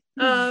 See.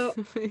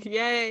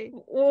 Yay.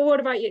 Well, what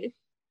about you?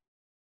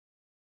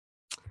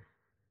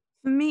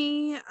 For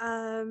me,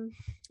 I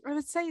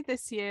would say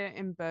this year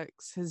in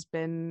books has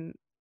been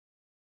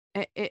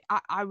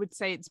I would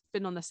say it's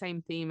been on the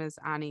same theme as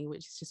Annie,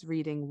 which is just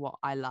reading what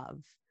I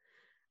love.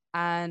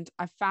 And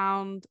I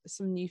found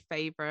some new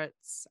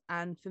favorites.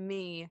 And for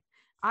me,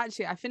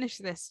 actually, I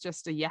finished this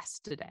just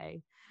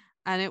yesterday,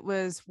 and it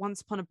was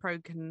Once Upon a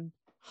Broken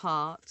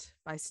Heart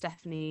by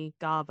Stephanie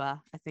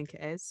Garber, I think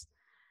it is.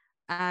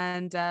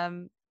 And I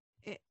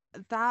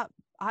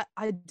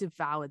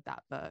devoured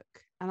that book,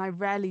 and I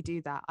rarely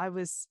do that. I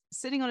was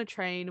sitting on a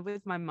train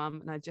with my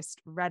mum, and I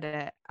just read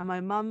it, and my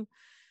mum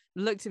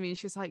looked at me and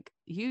she was like,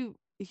 you're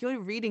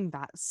reading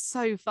that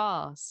so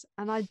fast.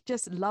 And I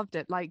just loved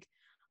it. Like,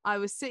 I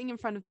was sitting in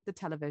front of the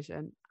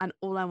television and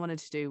all I wanted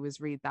to do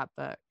was read that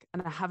book,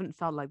 and I haven't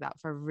felt like that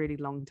for a really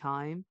long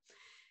time.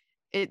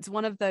 It's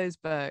one of those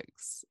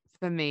books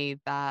for me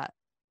that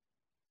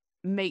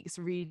makes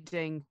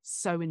reading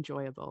so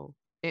enjoyable.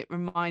 It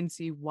reminds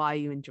you why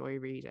you enjoy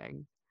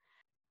reading.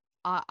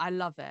 I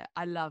love it.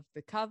 I love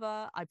the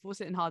cover. I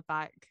bought it in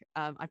hardback.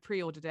 I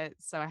pre-ordered it,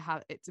 so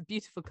it's a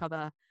beautiful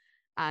cover.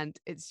 And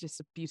it's just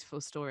a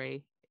beautiful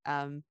story.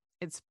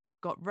 It's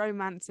got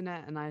romance in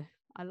it, and I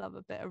love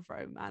a bit of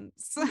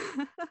romance.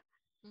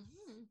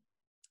 Mm-hmm.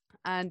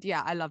 And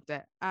yeah, I loved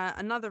it.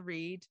 Another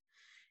read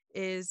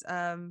is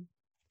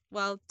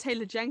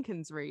Taylor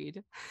Jenkins'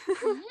 read,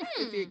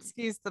 if you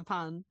excuse the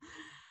pun.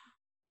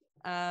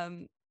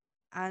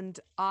 And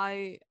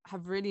I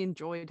have really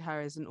enjoyed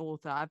her as an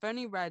author. I've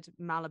only read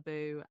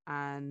Malibu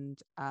and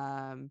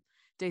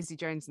Daisy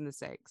Jones and the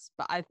Six,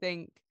 but I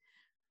think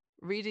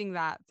reading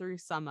that through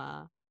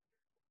summer,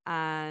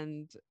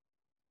 and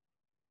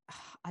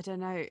I don't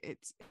know,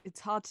 it's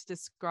hard to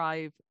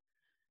describe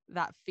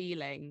that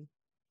feeling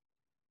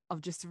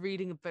of just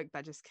reading a book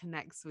that just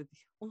connects with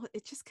you.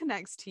 It just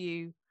connects to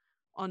you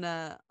on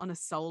a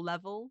soul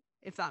level,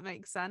 if that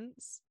makes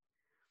sense.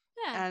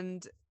 Yeah.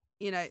 And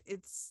you know,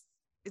 it's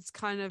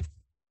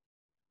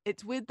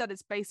weird that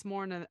it's based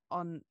more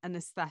on an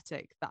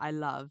aesthetic that I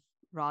love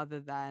rather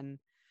than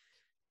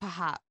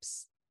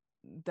perhaps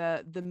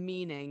the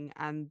meaning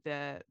and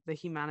the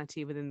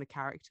humanity within the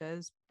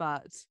characters.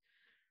 But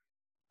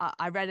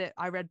I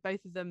read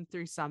both of them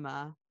through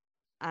summer,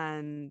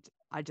 and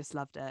I just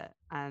loved it.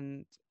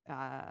 And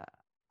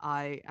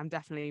I am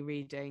definitely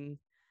reading.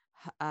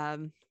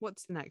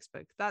 What's the next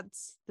book? The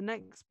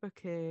next book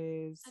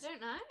is, I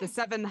don't know, The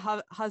Seven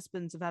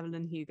Husbands of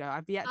Evelyn Hugo.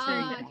 I've yet to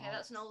read it. Okay,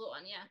 that's an older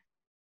one, yeah.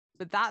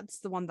 But that's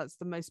the one that's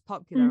the most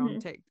popular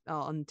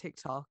on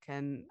TikTok,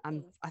 and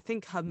I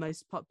think her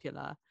most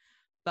popular.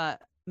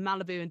 But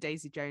Malibu and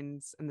Daisy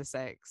Jones and the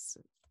Six,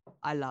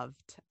 I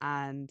loved.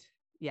 And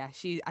yeah,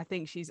 I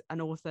think she's an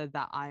author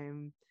that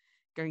I'm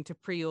going to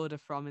pre-order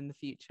from in the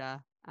future,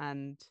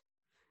 and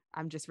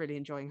I'm just really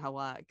enjoying her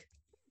work.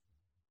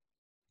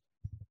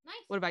 Nice.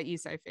 What about you,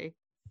 Sophie?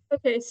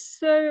 Okay,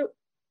 so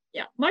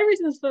yeah, my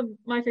reasons for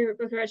my favorite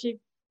book are actually,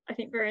 I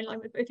think, very in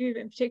line with both of you,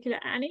 but in particular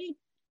Annie.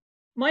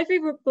 My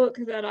favorite book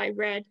that I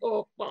read,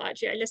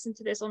 actually I listened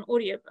to this on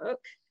audiobook,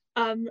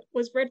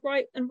 was Red,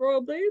 White and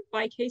Royal Blue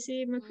by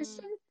Casey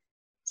McCriston.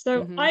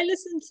 So I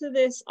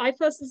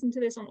first listened to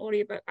this on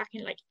audiobook back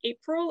in like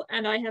April,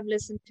 and I have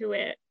listened to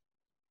it,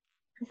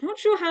 I'm not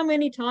sure how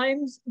many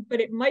times,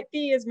 but it might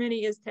be as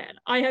many as 10.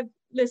 I have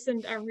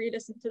listened and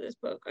re-listened to this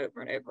book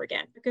over and over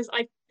again because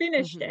I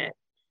finished it,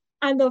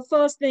 and the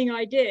first thing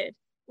I did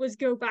was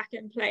go back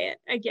and play it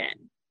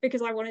again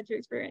because I wanted to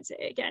experience it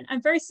again.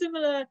 And very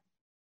similar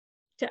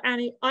to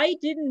Annie, I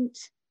didn't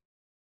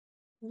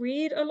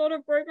read a lot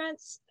of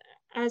romance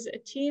as a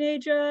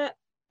teenager,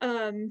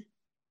 and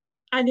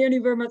the only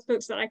romance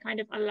books that I kind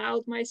of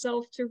allowed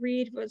myself to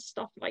read was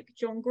stuff like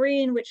John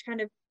Green, which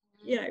kind of,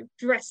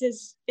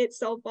 dresses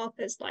itself up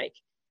as like,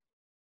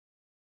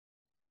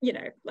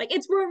 like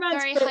it's romance,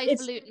 very but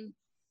highfalutin.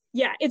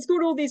 It's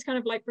got all these kind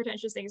of like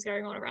pretentious things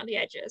going on around the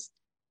edges.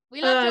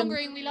 We love John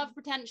Green, we love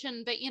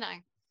pretension, but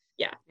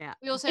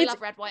we also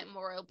love Red, White and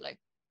Royal Blue.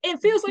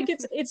 It feels like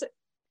it's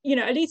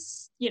at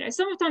least,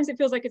 sometimes it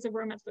feels like it's a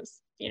romance book,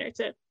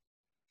 to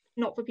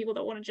not for people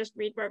that want to just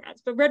read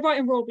romance. But Red, White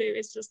and Royal Blue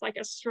is just like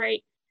a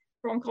straight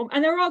rom-com.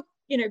 And there are,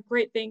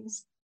 great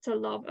things to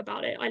love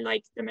about it. I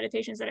like the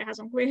meditations that it has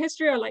on queer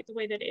history. I like the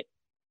way that it,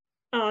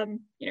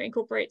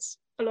 incorporates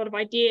a lot of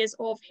ideas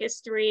of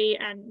history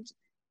and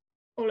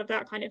all of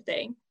that kind of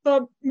thing.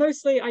 But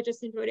mostly I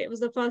just enjoyed it. It was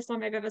the first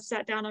time I've ever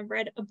sat down and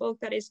read a book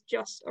that is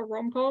just a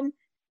rom-com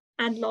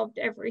and loved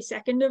every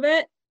second of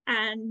it.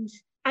 And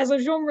as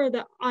a genre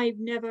that I've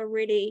never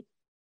really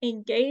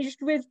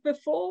engaged with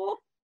before,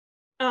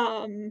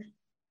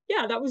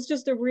 that was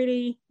just a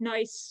really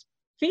nice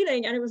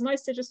feeling. And it was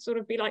nice to just sort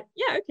of be like,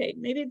 okay,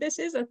 maybe this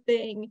is a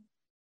thing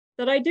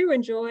that I do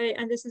enjoy,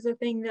 and this is a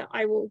thing that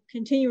I will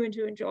continue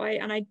to enjoy,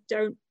 and I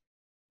don't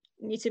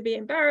need to be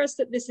embarrassed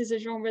that this is a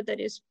genre that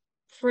is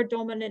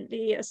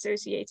predominantly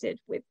associated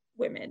with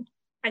women.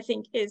 I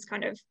think is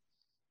kind of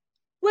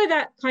where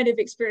that kind of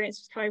experience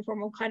was coming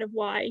from, or kind of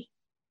why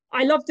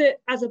I loved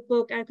it as a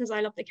book, because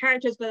I love the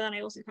characters, but then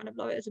I also kind of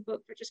love it as a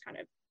book for just kind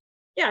of,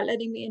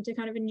 letting me into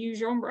kind of a new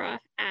genre,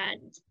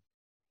 and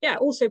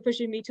also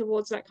pushing me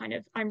towards that kind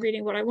of, I'm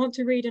reading what I want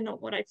to read and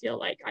not what I feel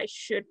like I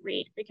should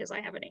read because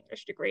I have an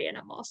English degree and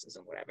a master's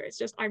and whatever. It's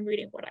just, I'm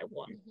reading what I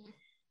want.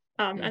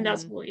 And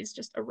that's always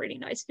just a really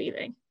nice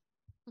feeling.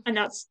 And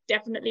that's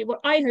definitely what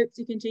I hope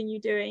to continue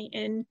doing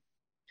in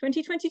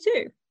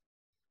 2022.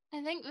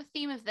 I think the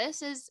theme of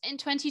this is, in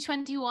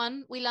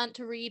 2021, we learned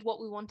to read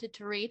what we wanted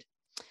to read.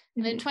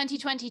 And in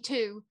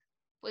 2022,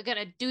 we're going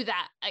to do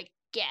that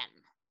again.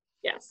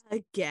 Yes.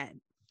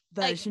 Again.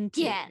 Version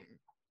 2.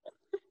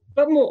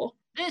 But more.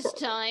 This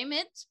time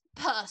it's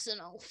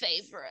personal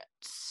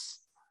favorites.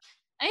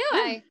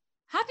 Anyway,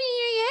 Happy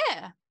New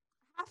Year.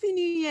 Happy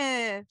New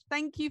Year.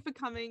 Thank you for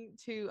coming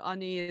to our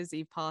New Year's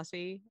Eve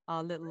party.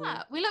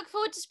 We look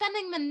forward to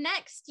spending the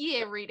next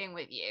year reading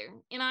with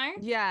you,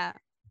 Yeah.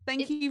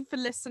 Thank you for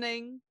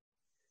listening.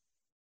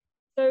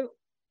 So,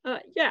 as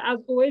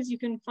always, you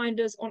can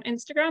find us on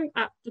Instagram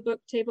at the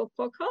Book Table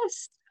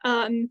Podcast.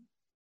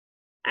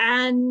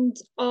 And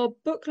our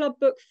book club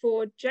book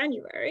for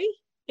January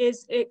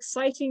is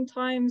Exciting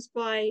Times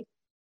by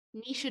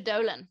Nisha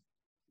Dolan.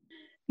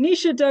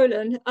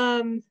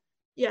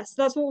 Yes,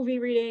 that's what we'll be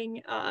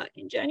reading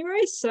in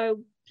January. So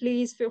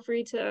please feel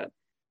free to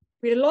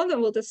read along,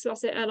 and we'll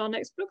discuss it at our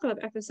next book club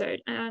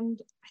episode. And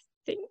I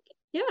think,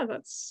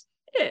 that's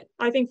it.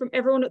 I think from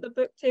everyone at the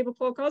Book Table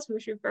Podcast, we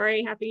wish you a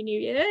very happy new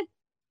year.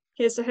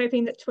 Here's to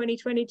hoping that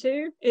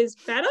 2022 is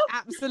better.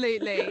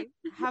 Absolutely.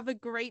 Have a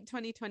great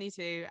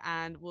 2022,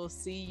 and we'll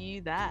see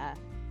you there.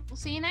 We'll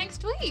see you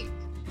next week.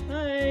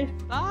 Bye.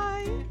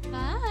 Bye.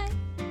 Bye.